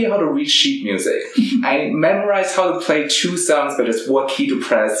no idea how to read sheet music. I memorized how to play 2 songs, but just what key to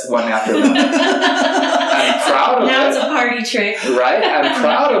press one after another. I'm proud of it. Now it's a party trick. Right? I'm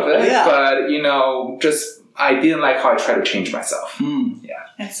proud of it, but, I didn't like how I tried to change myself. Yeah.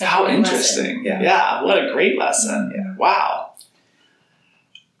 That's a how interesting. Yeah. What a great lesson. Yeah. Wow.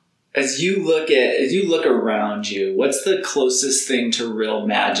 As you look around you, what's the closest thing to real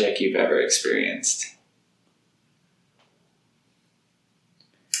magic you've ever experienced?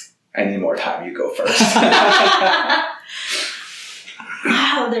 I need more time. You go first.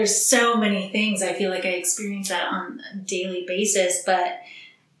 Wow, there's so many things. I feel like I experience that on a daily basis, but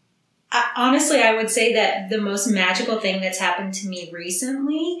honestly, I would say that the most magical thing that's happened to me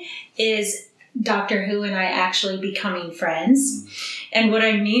recently is Dr. Who and I actually becoming friends. And what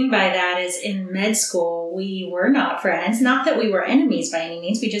I mean by that is in med school, we were not friends. Not that we were enemies by any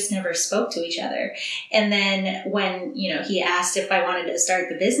means. We just never spoke to each other. And then when, he asked if I wanted to start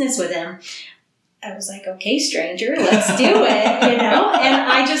the business with him, I was like, okay, stranger, let's do it, And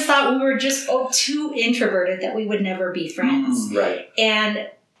I just thought we were just too introverted that we would never be friends. Right. And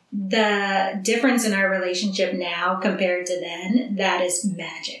the difference in our relationship now compared to then, that is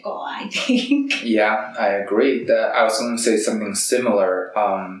magical, I think. Yeah, I agree. I was going to say something similar.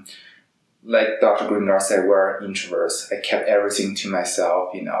 Like Dr. Greengard said, we're introverts. I kept everything to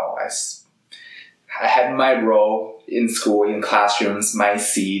myself. I had my role in school, in classrooms, my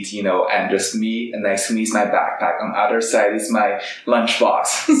seat, and just me. And next to me is my backpack. On the other side is my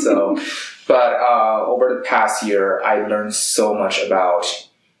lunchbox. But over the past year, I learned so much about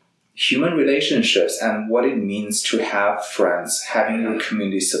human relationships and what it means to have friends, having your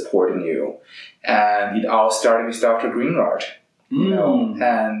community supporting you. And it all started with Dr. Greengard,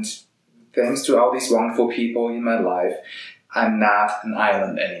 and thanks to all these wonderful people in my life, I'm not an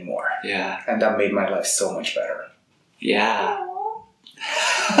island anymore. Yeah. And that made my life so much better. Yeah.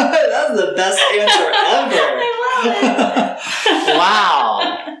 That's the best answer ever. I love it.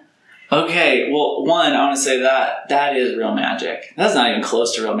 Wow. Okay, well, one, I want to say that is real magic. That's not even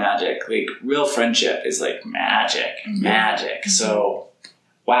close to real magic. Like, real friendship is like magic. Mm-hmm. Magic. So,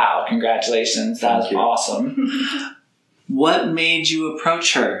 wow, congratulations. That was awesome. What made you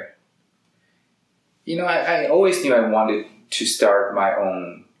approach her? I always knew I wanted to start my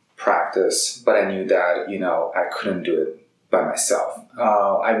own practice, but I knew that, I couldn't do it by myself.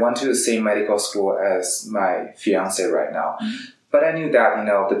 I went to the same medical school as my fiance right now. Mm-hmm. But I knew that,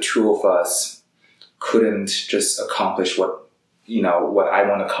 the two of us couldn't just accomplish what I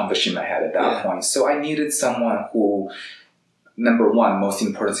want to accomplish in my head at that point. So I needed someone who, number one, most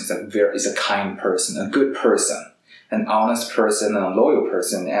important is a kind person, a good person, an honest person, and a loyal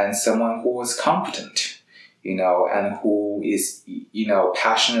person, and someone who was competent, and who is,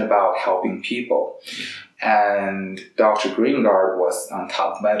 passionate about helping people. And Dr. Greengard was on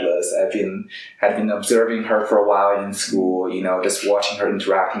top of my list. Had been observing her for a while in school, just watching her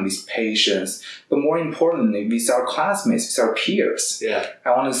interacting with patients. But more importantly, with our classmates, with our peers. Yeah.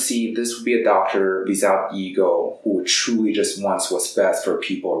 I want to see if this would be a doctor without ego who truly just wants what's best for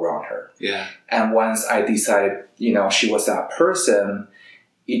people around her. Yeah. And once I decided, she was that person,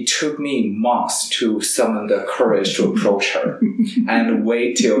 it took me months to summon the courage to approach her and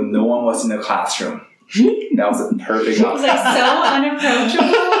wait till no one was in the classroom. That was a perfect It was so unapproachable.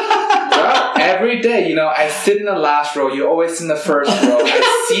 Well, every day, I sit in the last row. You're always in the first row. I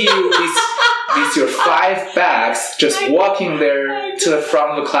see you with your 5 bags just walking there to the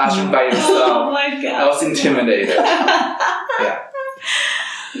front of the classroom by yourself. Oh my God. I was intimidated. Yeah.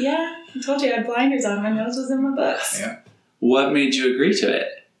 Yeah. I told you I had blinders on. My nose was in my books. Yeah. What made you agree to it?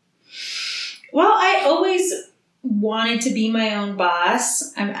 Well, I always wanted to be my own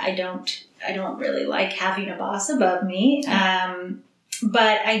boss. I don't really like having a boss above me.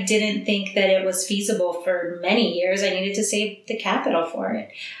 But I didn't think that it was feasible for many years. I needed to save the capital for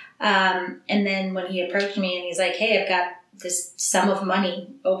it. And then when he approached me and he's like, hey, I've got this sum of money,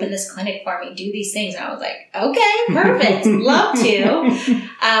 open this clinic for me, do these things. And I was like, okay, perfect. Love to.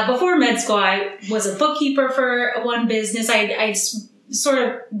 Before med school, I was a bookkeeper for one business. I sort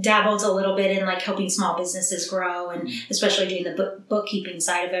of dabbled a little bit in like helping small businesses grow and especially doing the bookkeeping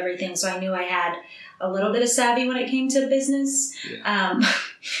side of everything. So I knew I had a little bit of savvy when it came to business. Yeah.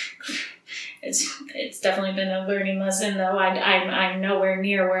 It's definitely been a learning lesson though. I'm nowhere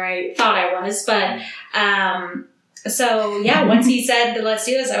near where I thought I was, but, so yeah, once he said, let's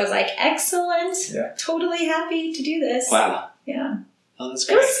do this, I was like, excellent. Yeah. Totally happy to do this. Wow. Yeah. Oh, that's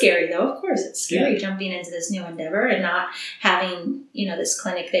great. It was scary though, of course. It's scary jumping into this new endeavor and not having, this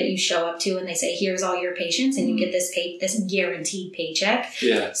clinic that you show up to and they say, here's all your patients and you get this guaranteed paycheck.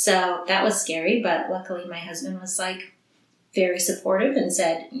 Yeah. So that was scary, but luckily my husband was like very supportive and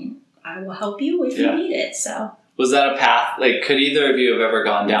said, I will help you if you need it. So was that a path, like could either of you have ever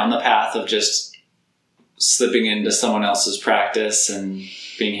gone down the path of just slipping into someone else's practice and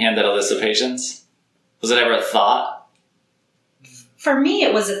being handed a list of patients? Was it ever a thought? For me,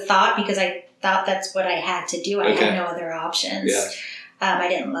 it was a thought because I thought that's what I had to do. I had no other options. Yeah. I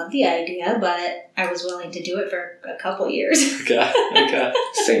didn't love the idea, but I was willing to do it for a couple years. Okay.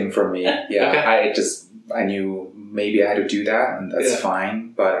 Same for me. Yeah. Okay. I knew maybe I had to do that and that's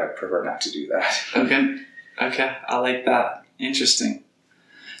fine, but I prefer not to do that. Okay. I like that. Interesting.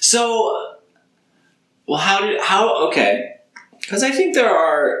 So, well, because I think there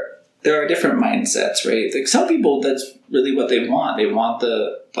are different mindsets, right? Like some people, that's really what they want. They want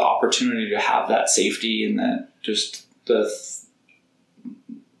the opportunity to have that safety and that just the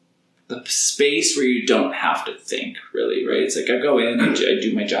space where you don't have to think, really, right? It's like I go in, I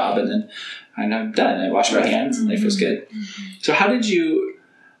do my job, and then I'm done. I wash my hands, and life was good. Mm-hmm. So how did you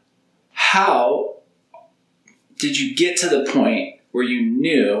get to the point where you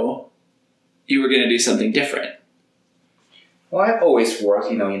knew you were going to do something different? Well, I've always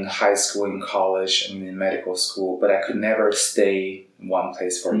worked, in high school, in college, and in medical school, but I could never stay in one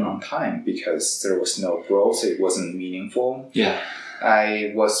place for a long time because there was no growth. It wasn't meaningful. Yeah.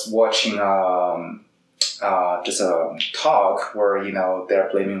 I was watching just a talk where, they're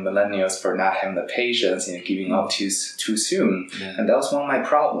blaming millennials for not having the patience, giving up too soon. Yeah. And that was one of my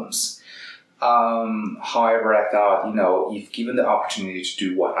problems. However, I thought, if given the opportunity to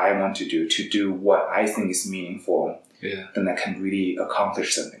do what I want to do what I think is meaningful, then I can really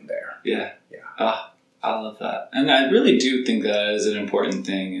accomplish something there. Yeah. I love that. And I really do think that is an important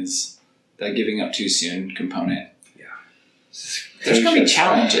thing, is that giving up too soon component. Yeah. There's going to be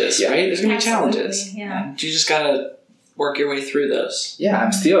challenges, right? There's going to be challenges. Yeah. And you just got to work your way through those. Yeah,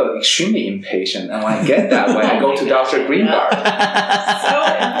 I'm still extremely impatient, and when I get that way, I go to Dr. Greengard. So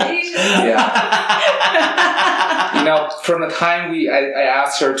impatient. Yeah. From the time I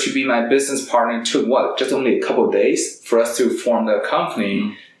asked her to be my business partner, it took just only a couple of days for us to form the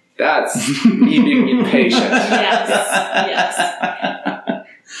company. That's me being impatient. Yes.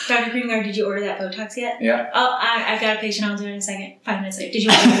 Dr. Greengard, did you order that Botox yet? Yeah. Oh, I've got a patient. I'll do it in a second. 5 minutes later. Did you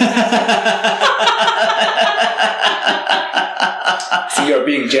order Botox? So you're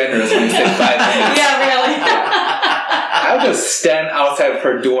being generous when you say 5 minutes. Yeah, really. I would just stand outside of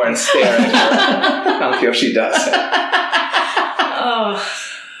her door and stare at her until she does it. Oh.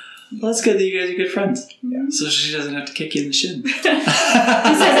 Well, that's good that you guys are good friends. Yeah. So she doesn't have to kick you in the shin. He says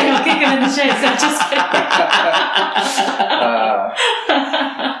I don't kick him in the shin, so just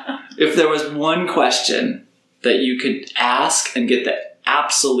If there was one question that you could ask and get the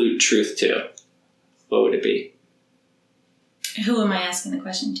absolute truth to, what would it be? Who am I asking the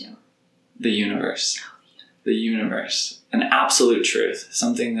question to? The universe. The universe. An absolute truth.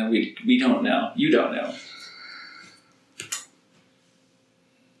 Something that we don't know. You don't know.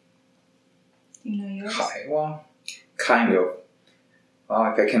 You know yours? Well, kind of.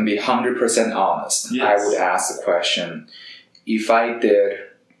 Well, if I can be 100% honest, Yes. I would ask the question, if I did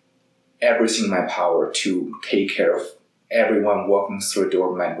everything in my power to take care of everyone walking through the door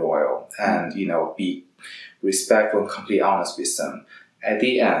of MedRoyal and, be respectful and completely honest with them, at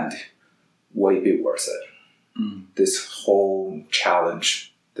the end, would it be worth it? This whole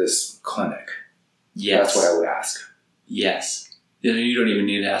challenge, this clinic. Yes. That's what I would ask. Yes. You don't even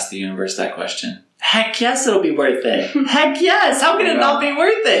need to ask the universe that question. Heck yes, it'll be worth it. Heck yes. How can it not be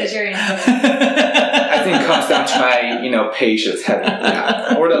worth What's it? your answer? I think it comes down to my, patience,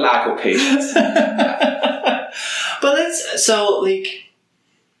 or the lack of patience. But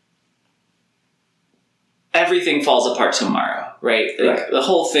everything falls apart tomorrow, right? Right. The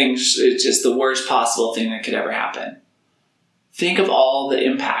whole thing is just the worst possible thing that could ever happen. Think of all the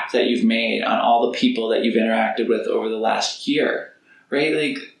impact that you've made on all the people that you've interacted with over the last year,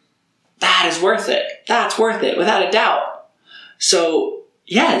 right? That is worth it. That's worth it, without a doubt. So,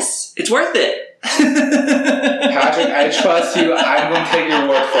 yes, it's worth it. Patrick, I trust you. I'm going to take your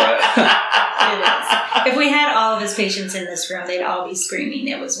word for it. It is. If we had all of his patients in this room, they'd all be screaming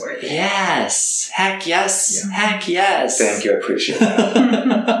it was worth it. Yes. Heck yes. Yeah. Heck yes. Thank you. I appreciate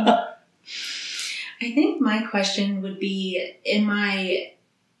that. I think my question would be, am I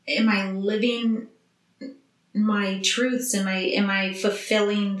living my truths? Am I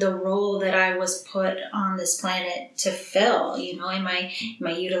fulfilling the role that I was put on this planet to fill? Am I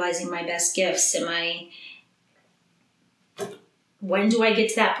utilizing my best gifts? When do I get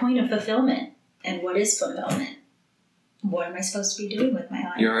to that point of fulfillment? And what is fulfillment? What am I supposed to be doing with my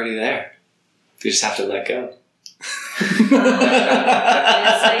life? You're already there. You just have to let go. Yes,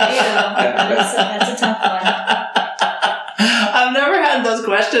 I do. That's a tough one. I've never had those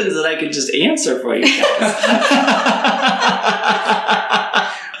questions that I could just answer for you guys.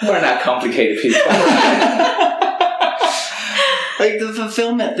 We're not complicated people. The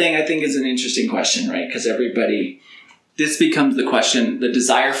fulfillment thing, I think, is an interesting question, right? Because this becomes the question, the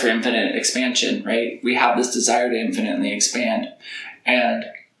desire for infinite expansion, right? We have this desire to infinitely expand. And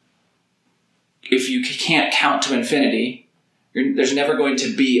if you can't count to infinity, there's never going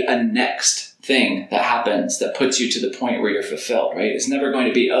to be a next thing that happens that puts you to the point where you're fulfilled, right? It's never going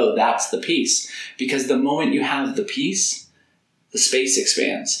to be, oh, that's the piece. Because the moment you have the piece, the space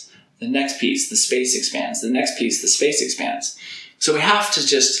expands. The next piece, the space expands. The next piece, the space expands. So we have to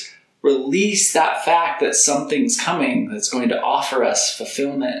just release that fact that something's coming that's going to offer us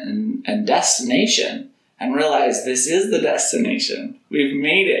fulfillment and destination, and realize this is the destination. We've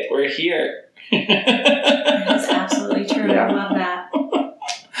made it. We're here. That is absolutely true. Yeah. I love that.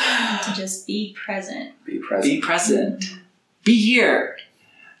 To just be present. Be present. Be present. Be here.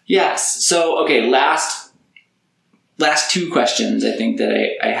 Yes. So, okay, last two questions I think that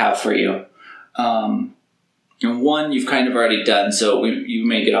I have for you. One you've kind of already done, so you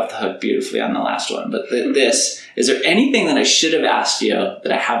may get off the hook beautifully on the last one. But is there anything that I should have asked you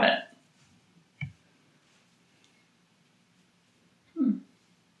that I haven't?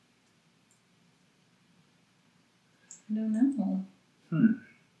 I don't know.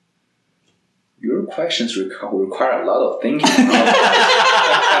 Your questions require a lot of thinking.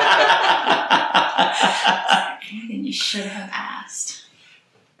 Anything you should have asked.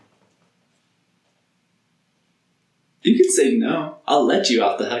 You can say no. I'll let you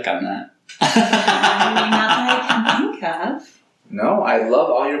off the hook on that. Not that I can think of. No, I love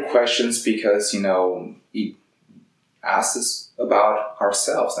all your questions because, ask us about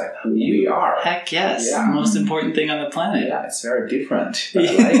ourselves, like who we are. Heck yes. Yeah. Most important thing on the planet. Yeah, it's very different. But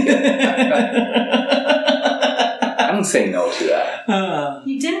I like it. I don't say no to that.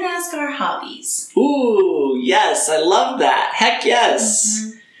 You didn't ask our hobbies. Ooh, yes, I love that. Heck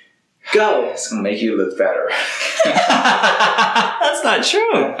yes. Go. It's going to make you look better. That's not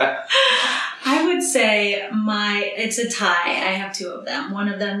true. I would say it's a tie. I have two of them. One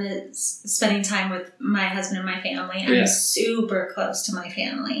of them is spending time with my husband and my family. I'm super close to my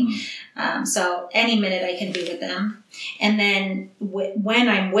family. So any minute I can be with them. And then when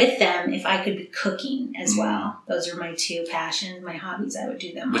I'm with them, if I could be cooking as well. Those are my two passions, my hobbies. I would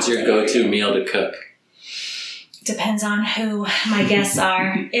do them. What's your go-to meal to cook? Depends on who my guests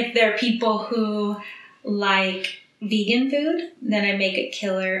are. If they're people who like vegan food, then I make a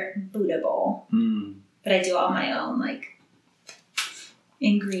killer Buddha bowl. But I do all my own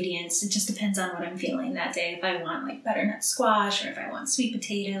ingredients. It just depends on what I'm feeling that day. If I want butternut squash, or if I want sweet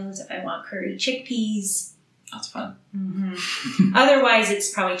potatoes, if I want curry chickpeas. That's fun. Otherwise, it's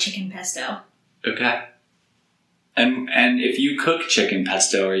probably chicken pesto. Okay. And if you cook chicken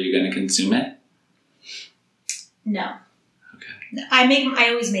pesto, are you going to consume it? No. Okay. No. I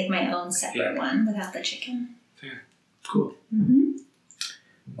always make my own separate one without the chicken. Fair. Cool.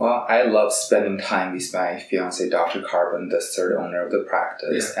 Well, I love spending time with my fiance, Dr. Carbon, the third owner of the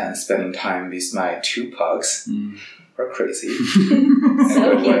practice, and spending time with my two pugs. We're crazy.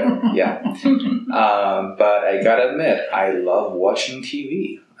 So cute. Yeah. But I gotta admit, I love watching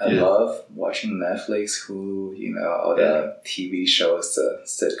TV. I love watching Netflix, Hulu, all the TV shows, the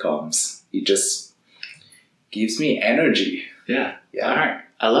sitcoms. It just gives me energy. Yeah. All right.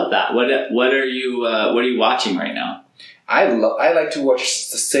 I love that. What are you watching right now? I like to watch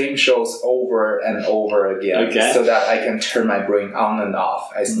the same shows over and over again, so that I can turn my brain on and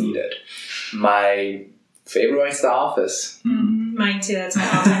off as needed. My favorite one is The Office. Mine too. That's my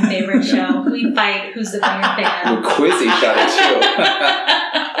all-time favorite show. We fight who's the bigger fan. We quiz each other too.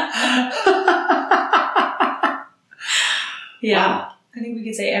 Yeah. Wow. I think we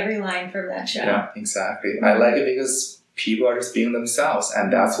could say every line from that show. Yeah, exactly. I like it because people are just being themselves,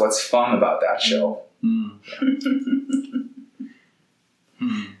 and that's what's fun about that show.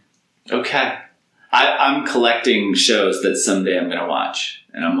 Okay. I'm collecting shows that someday I'm going to watch,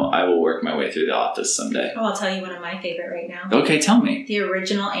 and I will work my way through The Office someday. Oh, I'll tell you one of my favorite right now. Okay, tell me. The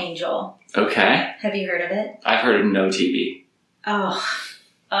Original Angel. Okay. Have you heard of it? I've heard of No TV. Oh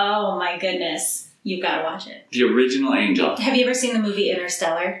my goodness. You've got to watch it. The Original Angel. Have you ever seen the movie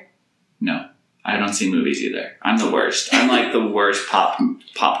Interstellar? No. I don't see movies either. I'm the worst. I'm like the worst pop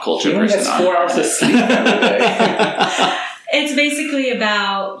culture He only person. has 4 hours of sleep every day. It's basically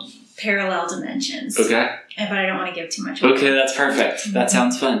about parallel dimensions. Okay. But I don't want to give too much away. Okay, that's perfect. That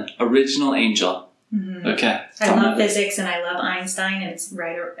sounds fun. Original Angel. Okay. I love physics and I love Einstein, and it's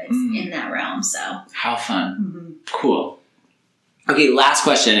in that realm. So how fun. Cool. Okay, last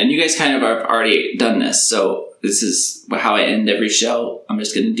question. And you guys kind of have already done this, so this is how I end every show. I'm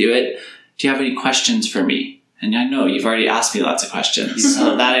just going to do it. Do you have any questions for me? And I know you've already asked me lots of questions.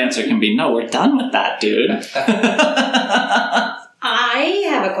 So that answer can be, no, we're done with that, dude. I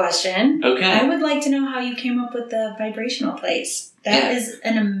have a question. Okay. I would like to know how you came up with the vibrational plates. That is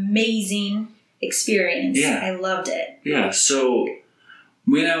an amazing experience. Yeah. I loved it. Yeah, so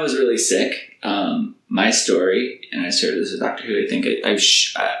when I was really sick, my story, and I started this with Dr. Who, I think I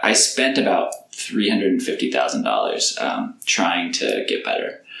spent about $350,000 trying to get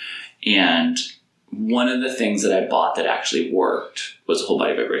better. And one of the things that I bought that actually worked was a whole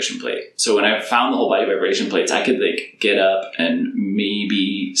body vibration plate. So when I found the whole body vibration plates, I could get up and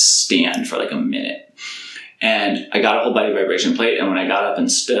maybe stand for a minute. And I got a whole body vibration plate, and when I got up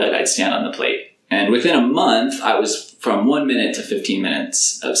and stood, I'd stand on the plate. And within a month, I was from 1 minute to 15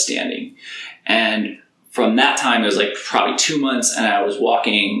 minutes of standing. And from that time, it was probably 2 months, and I was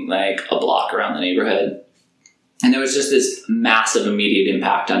walking a block around the neighborhood. And there was just this massive immediate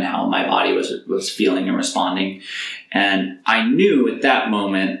impact on how my body was feeling and responding. And I knew at that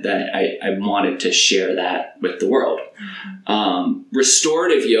moment that I wanted to share that with the world.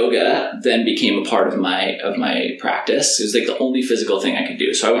 Restorative yoga then became a part of my practice. It was the only physical thing I could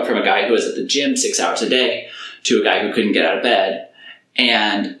do. So I went from a guy who was at the gym 6 hours a day to a guy who couldn't get out of bed.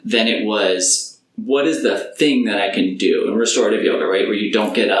 And then it was, what is the thing that I can do in restorative yoga, right? Where you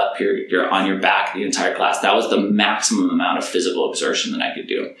don't get up, you're on your back the entire class. That was the maximum amount of physical exertion that I could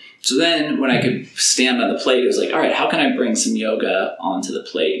do. So then when I could stand on the plate, it was all right, how can I bring some yoga onto the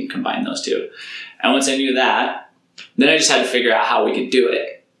plate and combine those two? And once I knew that, then I just had to figure out how we could do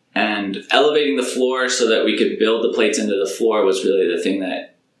it. And elevating the floor so that we could build the plates into the floor was really the thing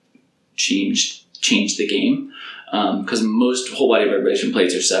that changed changed the game. Because most whole body vibration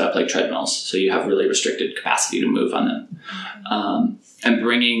plates are set up like treadmills, so you have really restricted capacity to move on them. And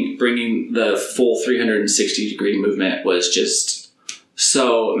bringing the full 360-degree movement was just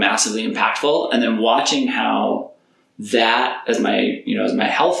so massively impactful. And then watching how that, as my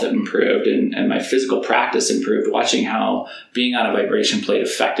health improved and my physical practice improved, watching how being on a vibration plate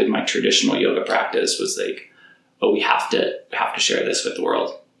affected my traditional yoga practice was like, oh, we have to share this with the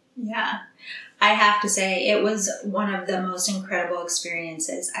world. Yeah. I have to say, it was one of the most incredible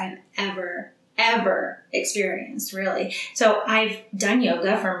experiences I've ever experienced, really. So I've done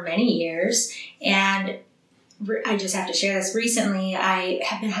yoga for many years, and I just have to share this. Recently, I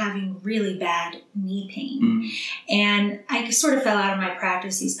have been having really bad knee pain, and I sort of fell out of my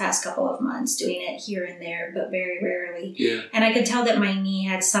practice these past couple of months, doing it here and there, but very rarely. Yeah. And I could tell that my knee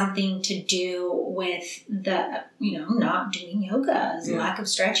had something to do with the, not doing yoga, lack of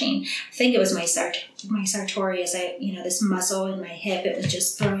stretching. I think it was my sartorius. This muscle in my hip, it was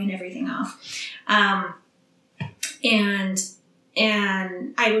just throwing everything off. And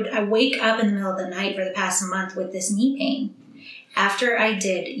I wake up in the middle of the night for the past month with this knee pain. After I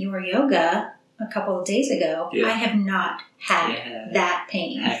did your yoga a couple of days ago, I have not had that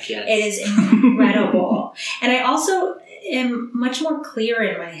pain. Heck yes. It is incredible. And I also am much more clear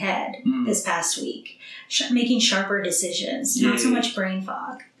in my head this past week, making sharper decisions, not so much brain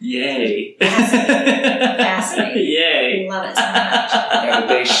fog. Yay. Fascinating. Yay. Love it so much. And the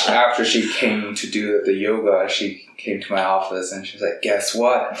day after she came to do the yoga, she came to my office and she was like, guess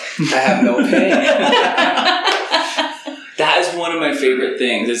what? I have no pain. That is one of my favorite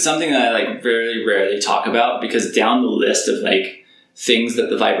things. It's something that I very rarely talk about, because down the list of things that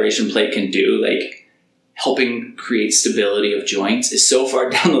the vibration plate can do, helping create stability of joints, is so far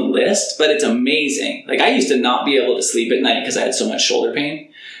down the list, but it's amazing. I used to not be able to sleep at night because I had so much shoulder pain,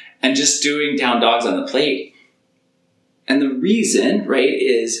 and just doing down dogs on the plate. And the reason,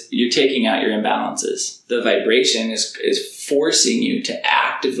 is you're taking out your imbalances. The vibration is forcing you to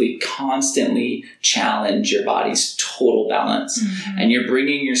actively, constantly challenge your body's total balance. Mm-hmm. And you're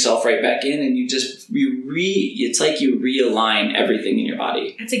bringing yourself right back in, and it's like you realign everything in your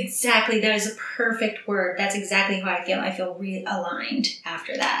body. That is a perfect word. That's exactly how I feel. I feel realigned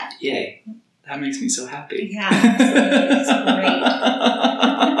after that. Yay. That makes me so happy. Yeah, absolutely. It's great.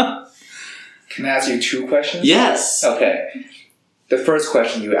 Can I ask you 2 questions? Yes. Okay. The first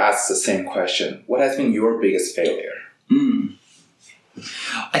question, you asked the same question. What has been your biggest failure?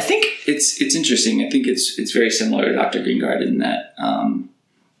 I think it's interesting. I think it's very similar to Dr. Greengard in that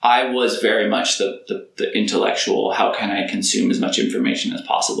I was very much the intellectual. How can I consume as much information as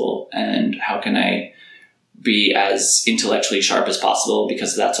possible? And how can I be as intellectually sharp as possible?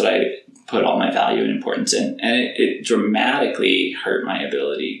 Because that's what I put all my value and importance in. And it dramatically hurt my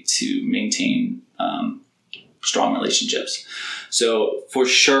ability to maintain strong relationships. So for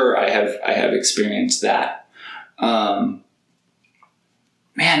sure, I have experienced that. Man,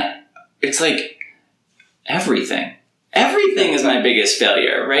 it's everything is my biggest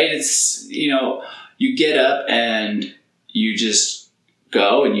failure, right? It's, you get up and you just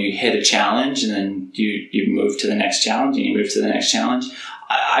go and you hit a challenge, and then you move to the next challenge, and you move to the next challenge.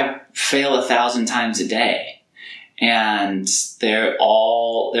 I fail 1,000 times a day, and they're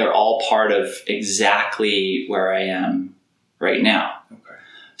all part of exactly where I am right now. Okay.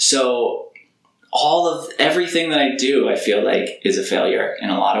 So everything that I do, I feel is a failure in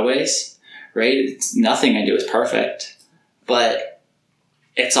a lot of ways, right? Nothing I do is perfect, but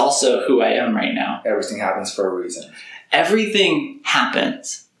it's also who I am right now. Everything happens for a reason. Everything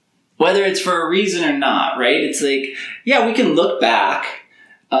happens, whether it's for a reason or not, right? It's we can look back.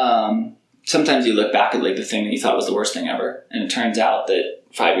 Sometimes you look back at the thing that you thought was the worst thing ever, and it turns out that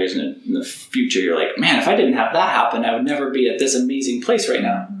 5 years in the future, you're like, man, if I didn't have that happen, I would never be at this amazing place right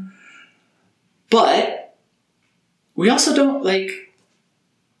now. Mm-hmm. But we also don't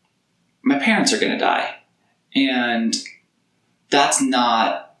my parents are going to die, and that's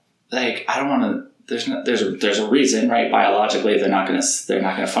not I don't want to. There's a reason, right? Biologically, they're not going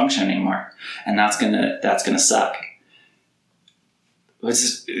to function anymore, and that's gonna suck.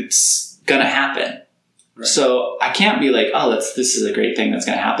 It's gonna happen. Right. So I can't be this is a great thing that's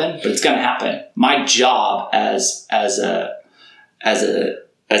gonna happen, but it's gonna happen. My job as a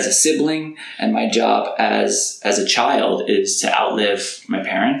sibling, and my job as a child, is to outlive my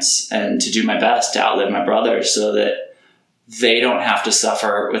parents and to do my best to outlive my brothers, so that they don't have to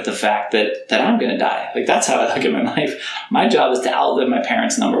suffer with the fact that I'm going to die. That's how I look at my life. My job is to outlive my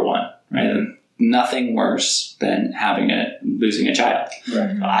parents, number one, right? And nothing worse than losing a child.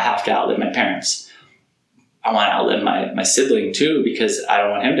 Right. So I have to outlive my parents. I want to outlive my sibling too, because I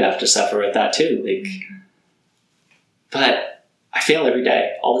don't want him to have to suffer with that too. Like, but I fail every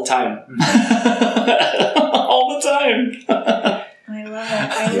day, all the time. All the time.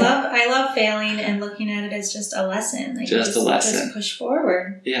 I love it. I love failing and looking at it as just a lesson. Like just a lesson. Just push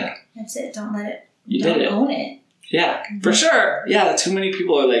forward. Yeah. That's it. Don't let it. You don't did it. Own it. Yeah, for sure. Yeah, too many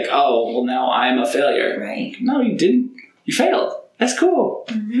people are like, oh, well, now I'm a failure. Right. No, you didn't. You failed. That's cool.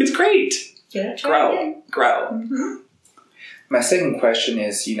 Mm-hmm. It's great. Grow. Mm-hmm. My second question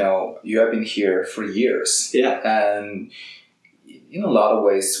is, you have been here for years. Yeah. And in a lot of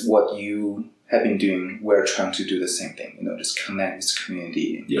ways, what you have been doing, we're trying to do the same thing. Just connect this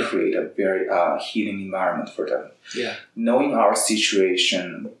community and create a very healing environment for them. Yeah. Knowing our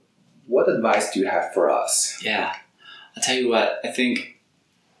situation, what advice do you have for us? Yeah. I'll tell you what, I think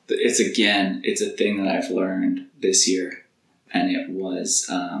it's a thing that I've learned this year, and it was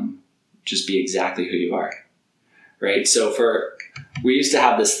just be exactly who you are, right? So we used to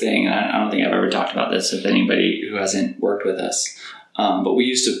have this thing, and I don't think I've ever talked about this with anybody who hasn't worked with us, but we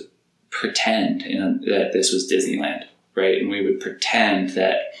used to pretend that this was Disneyland, right? And we would pretend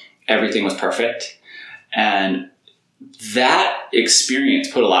that everything was perfect, and that experience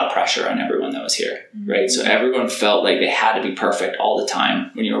put a lot of pressure on everyone that was here, right? So everyone felt like they had to be perfect all the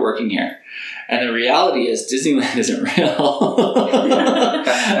time when you were working here. And the reality is Disneyland isn't real.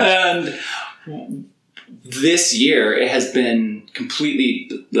 And this year it has been completely,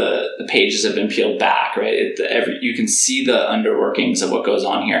 the pages have been peeled back, right? You can see the underworkings of what goes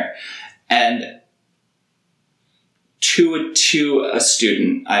on here. And to a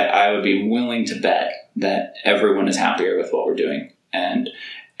student, I would be willing to bet that everyone is happier with what we're doing, and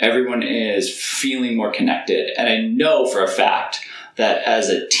everyone is feeling more connected. And I know for a fact that as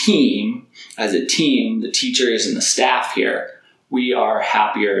a team, the teachers and the staff here, we are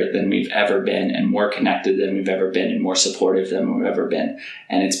happier than we've ever been, and more connected than we've ever been, and more supportive than we've ever been.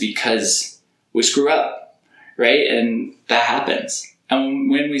 And it's because we screw up, right? And that happens. And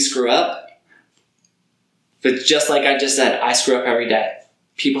when we screw up, but just like I just said, I screw up every day.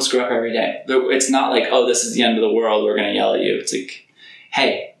 People screw up every day. It's not like, oh, this is the end of the world, we're going to yell at you. It's like,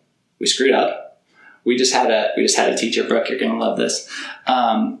 hey, we screwed up. We just had a teacher, Brooke, you're going to love this.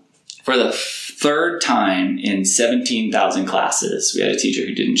 For the third time in 17,000 classes, we had a teacher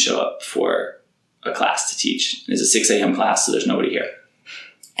who didn't show up for a class to teach. It's a 6 a.m. class, so there's nobody here.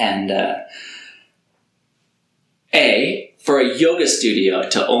 And for a yoga studio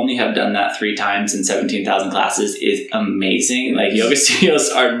to only have done that 3 times in 17,000 classes is amazing. Like, yoga studios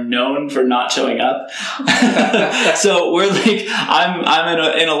are known for not showing up. So we're like, I'm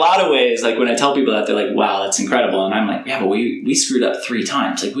in a lot of ways, like when I tell people that, they're like, wow, that's incredible. And I'm like, yeah, but we screwed up 3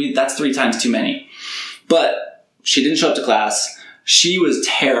 times. Like that's 3 times too many. But she didn't show up to class. She was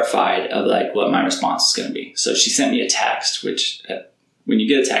terrified of like what my response was going to be. So she sent me a text, which when you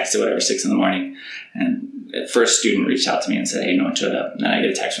get a text at whatever, 6 a.m, and at first student reached out to me and said, hey, no one showed up. And then I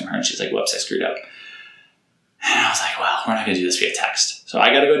get a text from her and she's like, whoops, I screwed up. And I was like, well, we're not going to do this via text. So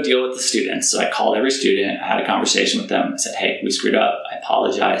I got to go deal with the students. So I called every student. I had a conversation with them. I said, hey, we screwed up. I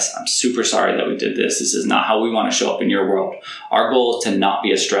apologize. I'm super sorry that we did this. This is not how we want to show up in your world. Our goal is to not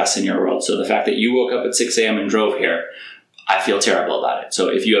be a stress in your world. So the fact that you woke up at 6 a.m. and drove here, I feel terrible about it. So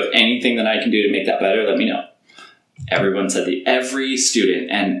if you have anything that I can do to make that better, let me know. Everyone said every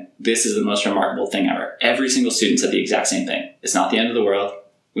student, and this is the most remarkable thing ever, every single student said the exact same thing. It's not the end of the world.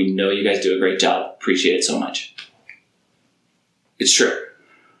 We know you guys do a great job. Appreciate it so much. It's true.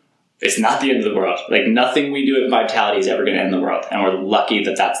 It's not the end of the world. Like, nothing we do at Vitality is ever going to end the world. And we're lucky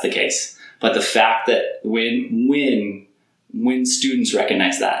that that's the case. But the fact that when students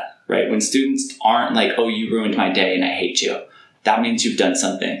recognize that, right? When students aren't like, oh, you ruined my day and I hate you. That means you've done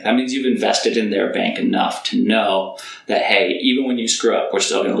something. That means you've invested in their bank enough to know that, hey, even when you screw up, we're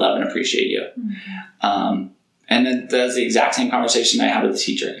still going to love and appreciate you. Mm-hmm. And then that's the exact same conversation I had with the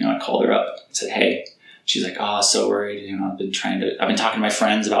teacher. I called her up and said, hey, she's like, oh, so worried. I've been talking to my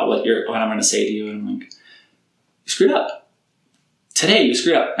friends about what I'm going to say to you. And I'm like, you screwed up. Today you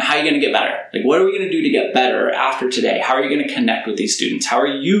screwed up. How are you going to get better? Like, what are we going to do to get better after today? How are you going to connect with these students? How are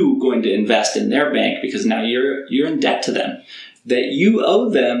you going to invest in their bank? Because now you're in debt to them. That you owe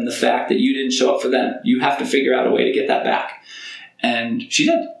them the fact that you didn't show up for them. You have to figure out a way to get that back. And she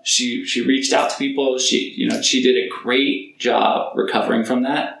did. She reached out to people. She did a great job recovering from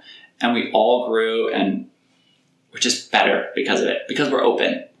that. And we all grew, and we're just better because of it. Because we're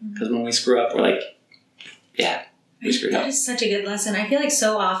open. Because when we screw up, we're like, yeah, we screwed up. That is such a good lesson. I feel like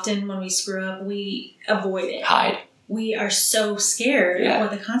so often when we screw up, we avoid it. Hide. we are so scared Yeah. of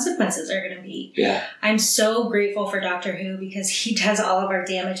what the consequences are going to be. Yeah. I'm so grateful for Dr. Who because he does all of our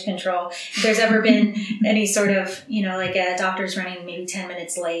damage control. If there's ever been any sort of, like a doctor's running maybe 10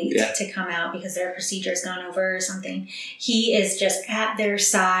 minutes late to come out because their procedure's gone over or something, he is just at their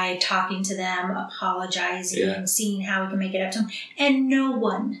side, talking to them, apologizing, seeing how we can make it up to them. And no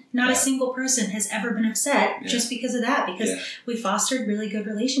one, not a single person has ever been upset just because of that, because we fostered really good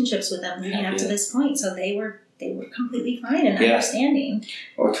relationships with them leading up to this point. So they were completely fine and understanding.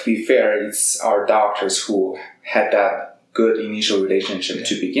 Well, to be fair, it's our doctors who had that good initial relationship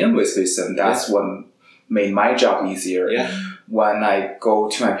to begin with them. That's what made my job easier. Yeah. When I go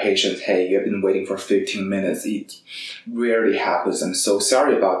to my patients, hey, you've been waiting for 15 minutes. It rarely happens. I'm so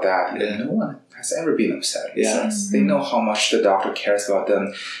sorry about that. No one has ever been upset. They know how much the doctor cares about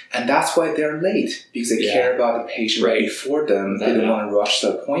them. And that's why they're late, because they care about the patient before them. They don't want to rush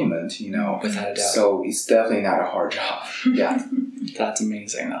the appointment, Without a doubt. So it's definitely not a hard job. Yeah. That's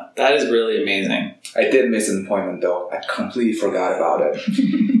amazing, though. That is really amazing. I did miss an appointment, though. I completely forgot about it.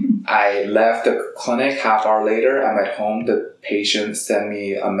 I left the clinic half hour later. I'm at home. The patient sent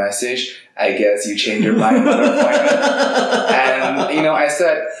me a message. I guess you changed your mind about the appointment. And, I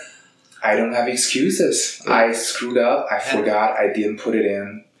said, I don't have excuses. I screwed up. I forgot. I didn't put it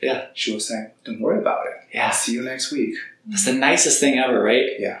in. Yeah. She was saying, don't worry about it. Yeah. I'll see you next week. That's the nicest thing ever,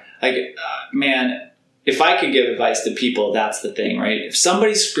 right? Yeah. Like, man, if I could give advice to people, that's the thing, right? If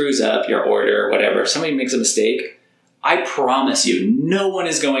somebody screws up your order or whatever, if somebody makes a mistake, I promise you, no one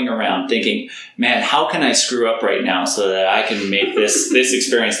is going around thinking, man, how can I screw up right now so that I can make this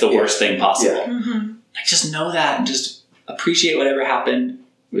experience the worst thing possible? Yeah. Like, just know that and just appreciate whatever happened.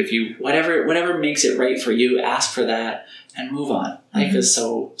 If you, whatever makes it right for you, ask for that and move on. Life is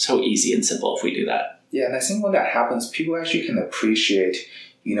so easy and simple if we do that. Yeah, and I think when that happens, people actually can appreciate,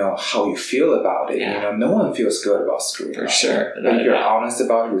 how you feel about it. Yeah. No one feels good about screwing up. For sure. But if you're honest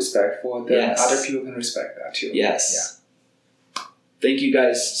about it, respectful, then Yes. other people can respect that too. Yes. Yeah. Thank you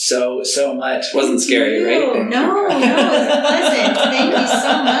guys so much. Wasn't scary, right? No, it was pleasant. Thank you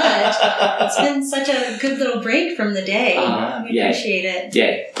so much. It's been such a good little break from the day. We appreciate it.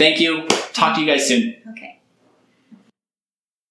 Yeah. Thank you. Talk to you guys soon. Okay.